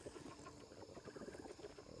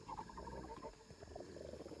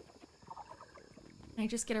 Can I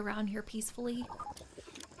just get around here peacefully?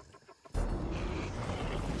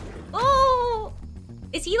 Oh!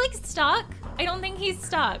 Is he like stuck? I don't think he's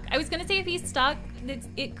stuck. I was gonna say if he's stuck,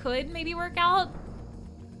 it could maybe work out.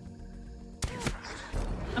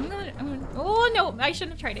 I'm gonna, oh no, I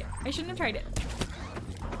shouldn't have tried it. I shouldn't have tried it.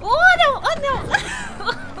 Oh no, oh no!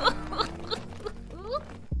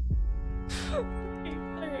 Okay,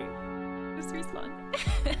 alright. Just respond.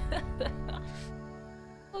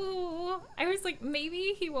 Oh, I was like,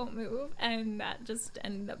 maybe he won't move, and that just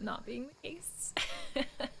ended up not being the case.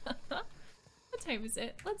 What time is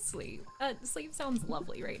it? Let's sleep. Sleep sounds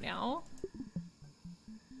lovely right now.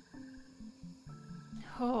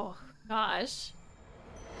 Oh, gosh.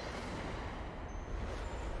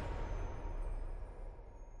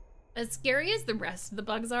 As scary as the rest of the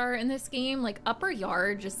bugs are in this game, like, upper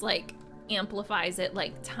yard just, like, amplifies it,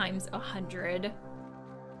 like, times 100.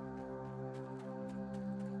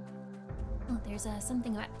 Oh, there's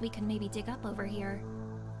something that we can maybe dig up over here.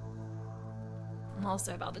 I'm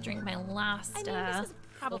also about to drink my last this is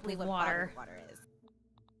probably what water. Water is.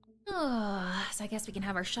 Oh, so I guess we can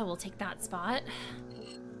have our shovel take that spot.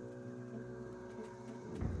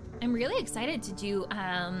 I'm really excited to do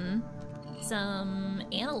some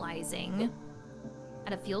analyzing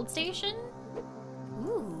at a field station.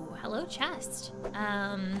 Ooh, hello chest.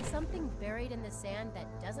 Something buried in the sand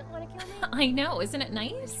that doesn't want to kill me? I know, isn't it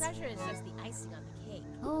nice? The treasure is just the icing on the cake.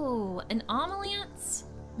 Oh, an omelette,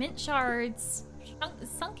 mint shards,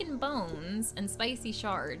 sunken bones, and spicy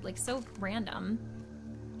shard. Like, so random.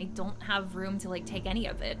 I don't have room to, like, take any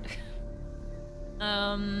of it.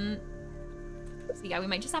 So yeah, we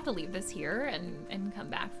might just have to leave this here and come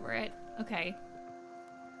back for it. Okay.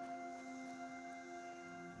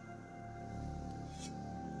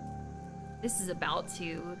 This is about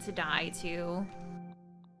to die too.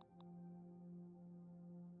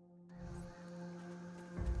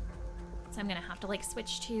 So I'm gonna have to like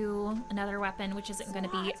switch to another weapon, which isn't gonna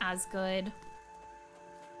be as good.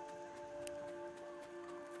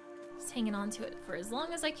 Just hanging on to it for as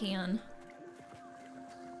long as I can.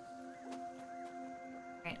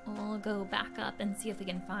 Alright, we'll go back up and see if we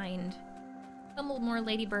can find a couple more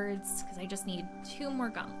ladybirds, because I just need 2 more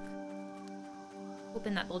gunk.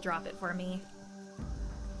 Hoping that will drop it for me.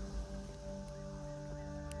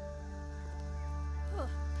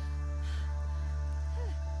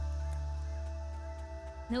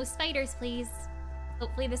 No spiders, please.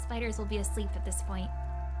 Hopefully the spiders will be asleep at this point.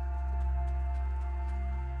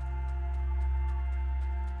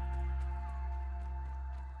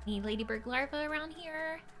 Any ladybird larvae around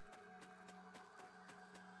here?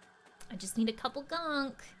 I just need a couple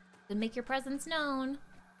gunk to make your presence known.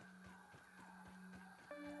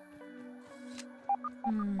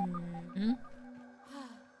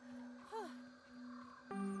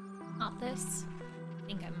 Not this. I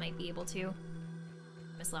think I might be able to.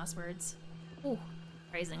 Miss last words. Oh,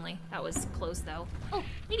 surprisingly. That was close though. Oh,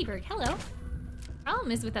 ladybird, hello.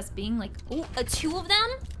 Problem is with us being like, oh, 2 of them?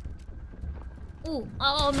 Ooh,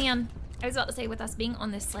 oh man. I was about to say with us being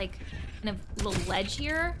on this like kind of little ledge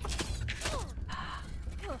here.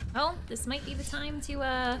 Well, this might be the time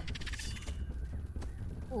to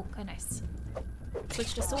oh goodness.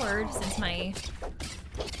 Switch to sword since my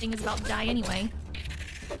thing is about to die anyway.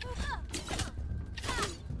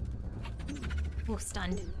 Oh,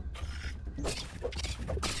 stunned.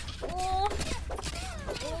 Oh.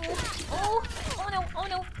 Oh. no! Oh no! Oh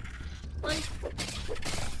no! Run.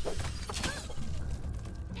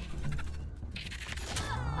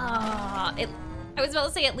 I was about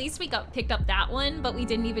to say at least we picked up that one, but we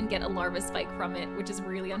didn't even get a larva spike from it, which is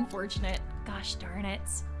really unfortunate. Gosh darn it.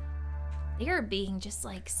 They are being just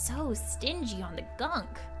like so stingy on the gunk.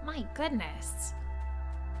 My goodness.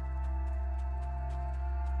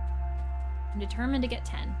 I'm determined to get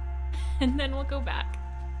 10, and then we'll go back.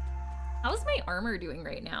 How's my armor doing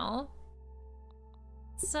right now?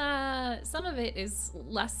 It's, some of it is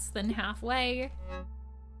less than halfway.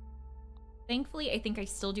 Thankfully, I think I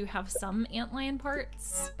still do have some antlion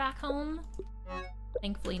parts back home.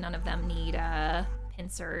 Thankfully, none of them need,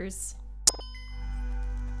 pincers.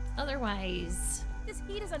 Otherwise, This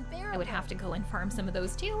heat is unbearable. I would have to go and farm some of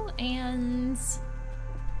those too, and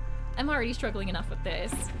I'm already struggling enough with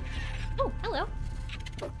this. Oh, hello.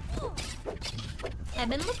 I've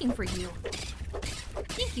been looking for you.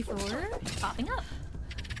 Thank you for popping up.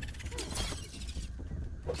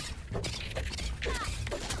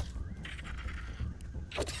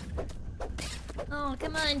 Oh,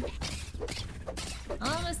 come on.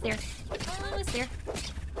 Almost there. Almost there.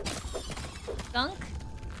 Gunk?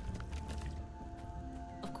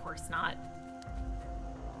 Of course not.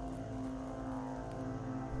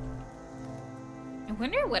 I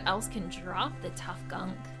wonder what else can drop the tough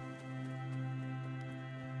gunk.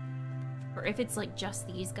 Or if it's like just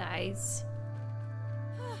these guys.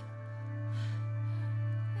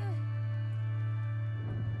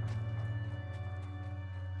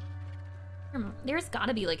 There's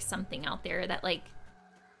gotta be like something out there that like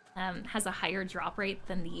has a higher drop rate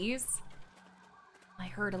than these. I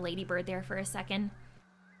heard a ladybird there for a second.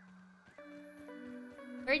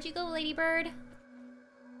 Where'd you go, ladybird?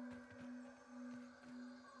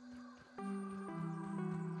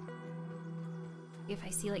 If I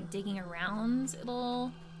see like digging around,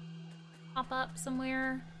 it'll pop up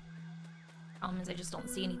somewhere. Problem is I just don't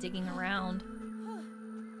see any digging around.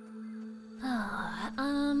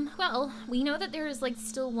 Well, we know that there's like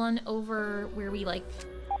still one over where we like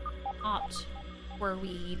popped where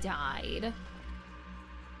we died.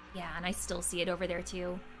 Yeah, and I still see it over there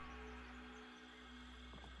too.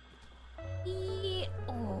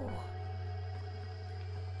 Oh.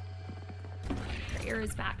 Prayer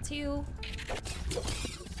is back too.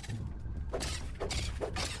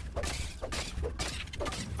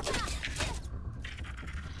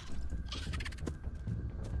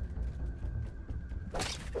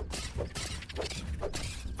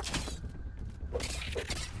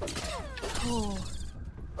 Oh.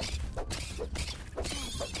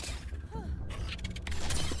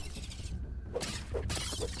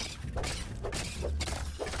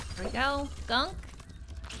 There we go. Gunk.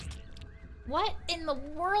 What in the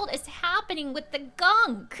world is happening with the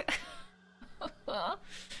gunk?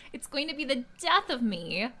 It's going to be the death of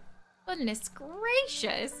me. Goodness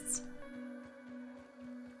gracious.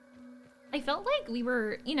 I felt like we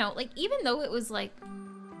were, you know, like even though it was like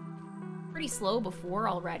pretty slow before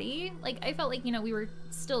already, like I felt like, you know, we were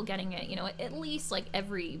still getting it, you know, at least like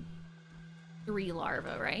every 3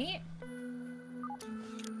 larvae, right?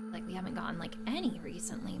 Like we haven't gotten like any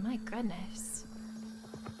recently, my goodness.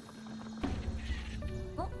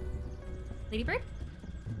 Oh, ladybird?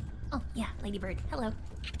 Oh yeah, ladybird, hello.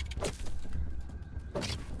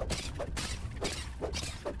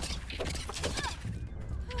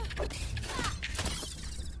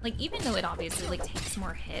 Like, even though it obviously, like, takes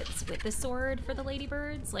more hits with the sword for the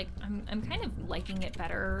ladybirds, like, I'm kind of liking it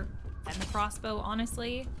better than the crossbow,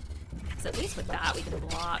 honestly. Because at least with that, we can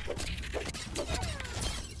block.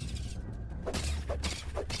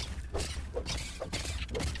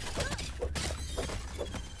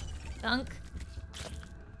 Gunk.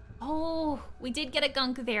 Oh, we did get a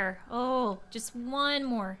gunk there. Oh, just one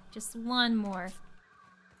more. Just one more.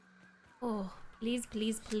 Oh, please,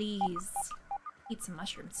 please, please. Eat some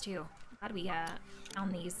mushrooms too. Glad we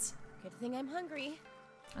found these. Good thing I'm hungry.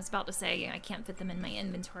 I was about to say I can't fit them in my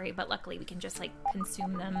inventory, but luckily we can just like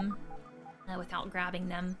consume them without grabbing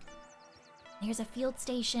them. There's a field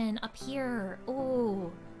station up here.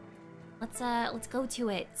 Oh, let's go to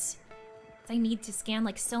it. I need to scan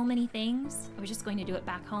like so many things. I was just going to do it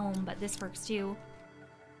back home, but this works too.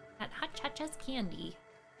 That Hot Cha-Cha's candy.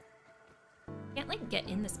 Can't like get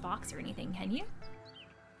in this box or anything, can you?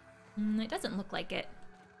 It doesn't look like it,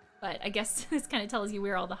 but I guess this kind of tells you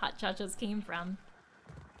where all the Hot Cha-Chas came from.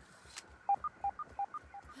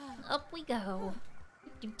 Up we go.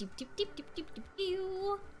 Doop, doop, doop, doop, doop, doop, doop,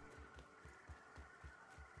 doop.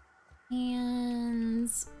 And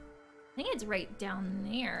I think it's right down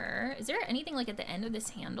there. Is there anything like at the end of this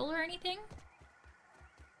handle or anything?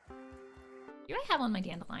 Do I have on my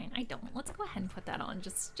dandelion? I don't. Let's go ahead and put that on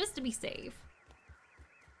just to be safe.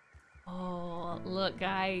 Oh, look,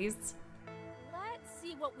 guys. Let's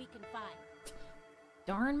see what we can find.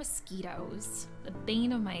 Darn mosquitoes. The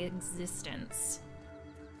bane of my existence.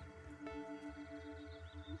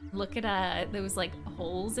 Look at those like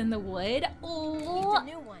holes in the wood. Oh, a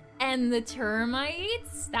new one. And the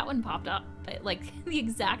termites. That one popped up, but like the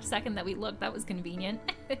exact second that we looked, that was convenient.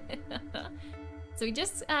 So we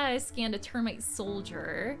just scanned a termite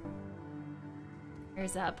soldier.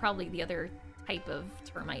 There's probably the other type of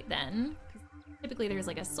termite then. 'Cause typically there's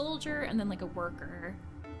like a soldier and then like a worker.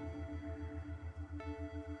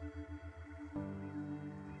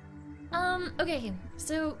 Okay,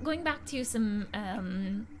 so going back to some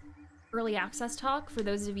early access talk for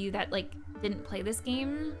those of you that like didn't play this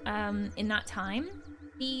game in that time,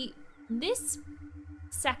 this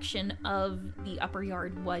section of the upper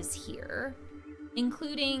yard was here,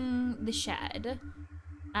 including the shed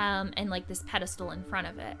and like this pedestal in front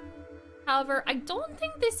of it. However, I don't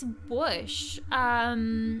think this bush,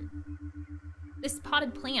 this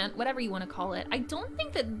potted plant, whatever you want to call it, I don't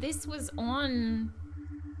think that this was on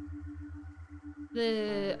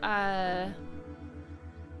the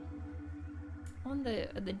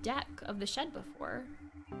deck of the shed before.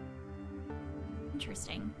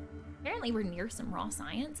 Interesting. Apparently we're near some raw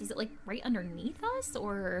science. Is it like right underneath us,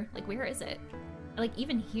 or like where is it? I like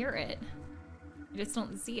even hear it. I just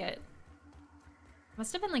don't see it.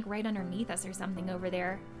 Must have been like right underneath us or something over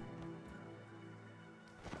there.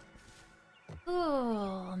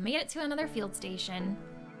 Oh, made it to another field station.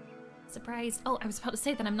 Surprised. Oh, I was about to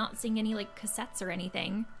say that I'm not seeing any like cassettes or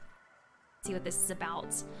anything. Let's see what this is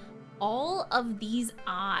about. All of these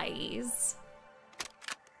eyes.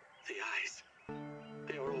 The eyes.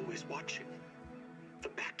 They are always watching. The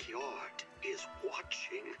backyard is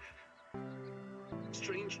watching.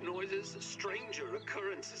 Strange noises, stranger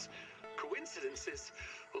occurrences, coincidences.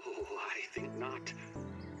 Oh, I think not.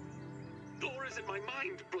 Or is it my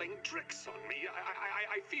mind playing tricks on me?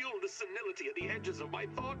 I feel the senility at the edges of my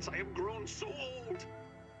thoughts. I have grown so old.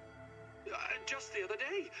 Just the other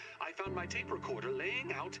day, I found my tape recorder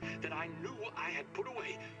laying out that I knew I had put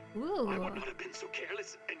away. Ooh. I would not have been so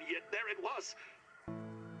careless, and yet there it was.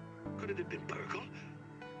 Could it have been burg.l?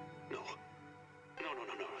 No.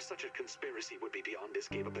 No. Such a conspiracy would be beyond his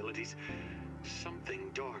capabilities. Something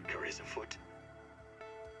darker is afoot.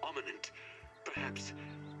 Ominent, perhaps.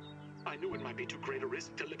 I knew it might be too great a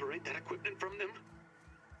risk to liberate that equipment from them.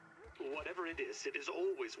 Whatever it is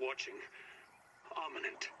always watching.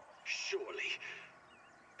 Ominent, surely.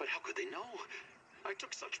 But how could they know? I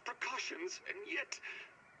took such precautions, and yet...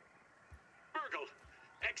 burg.l,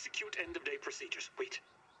 execute end-of-day procedures. Wait.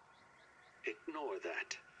 Ignore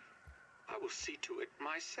that. I will see to it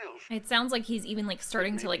myself. It sounds like he's even like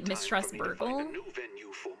starting to like mistrust burg.l. Find a new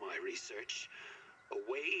venue for my research,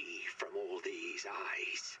 away from all these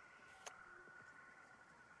eyes.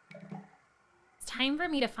 It's time for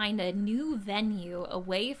me to find a new venue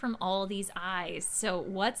away from all these eyes. So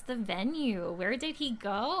what's the venue? Where did he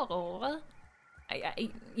go?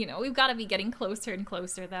 You know, we've got to be getting closer and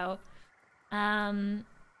closer though.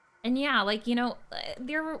 And yeah, like, you know,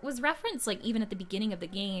 there was reference like even at the beginning of the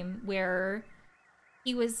game where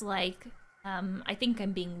he was like, I think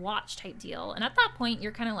I'm being watched type deal. And at that point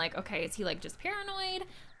you're kind of like, okay, is he like just paranoid?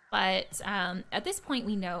 But at this point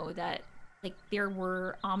we know that like there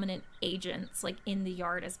were ominous agents like in the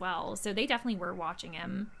yard as well. So they definitely were watching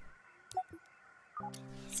him.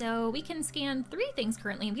 So we can scan 3 things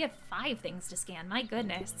currently, and we have 5 things to scan. My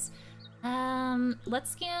goodness.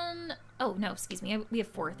 Let's scan... Oh, no, excuse me. We have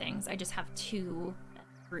 4 things. I just have 2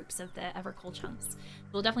 groups of the Evercoal chunks.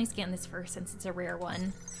 We'll definitely scan this first since it's a rare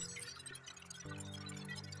one.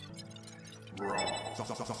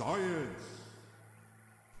 Science.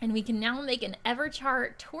 And we can now make an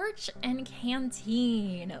Everchart torch and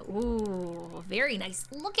canteen. Ooh, very nice.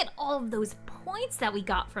 Look at all of those points that we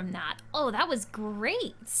got from that. Oh, that was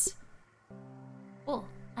great. Cool.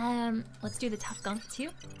 Let's do the tough gunk too.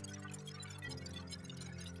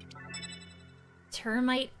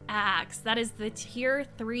 Termite axe. That is the tier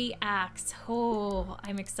 3 axe. Oh,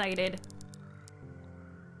 I'm excited.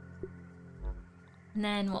 And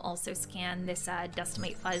then we'll also scan this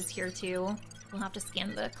dustmite fuzz here too. We'll have to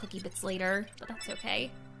scan the cookie bits later, but that's okay.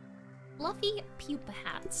 Fluffy pupa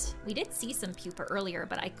hat. We did see some pupa earlier,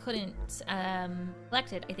 but I couldn't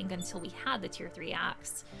collect it, I think, until we had the tier 3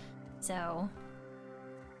 axe. So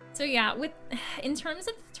yeah, in terms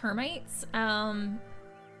of termites, it's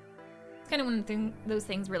kind of one of those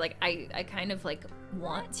things where like I kind of like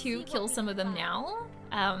want to kill some of them now.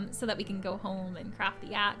 so that we can go home and craft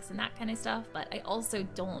the axe and that kind of stuff. But I also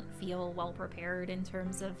don't feel well prepared in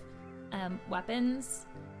terms of weapons.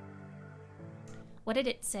 What did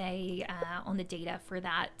it say on the data for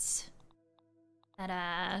that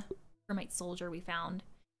Termite soldier we found?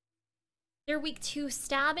 They're weak to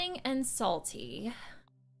stabbing and salty.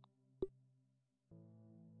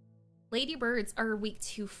 Ladybirds are weak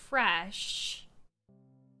to fresh,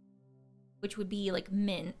 which would be like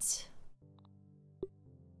mint.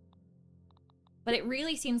 But it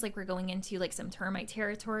really seems like we're going into like some termite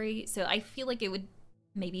territory, so I feel like it would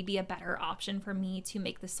maybe be a better option for me to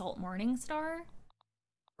make the Salt Morningstar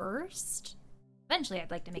first. Eventually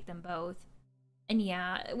I'd like to make them both. And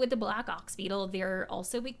yeah, with the Black Ox Beetle, they're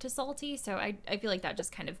also weak to salty, so I feel like that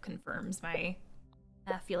just kind of confirms my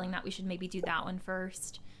feeling that we should maybe do that one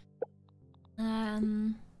first.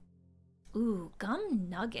 Ooh, gum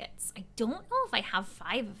nuggets. I don't know if I have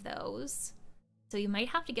 5 of those. So you might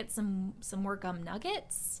have to get some more gum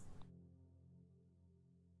nuggets.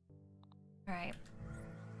 All right.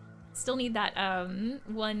 Still need that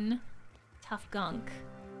one tough gunk.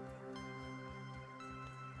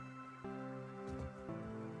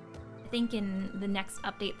 I think in the next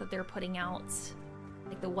update that they're putting out,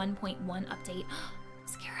 like the 1.1 update.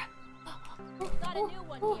 Scarab. Got a new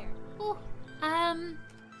one here.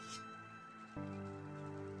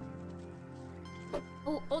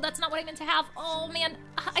 Oh, that's not what I meant to have. Oh man,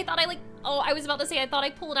 I thought I was about to say I thought I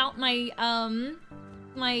pulled out my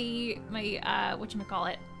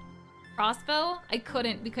whatchamacallit, crossbow. I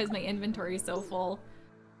couldn't because my inventory is so full.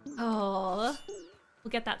 Oh,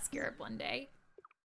 we'll get that scarab one day.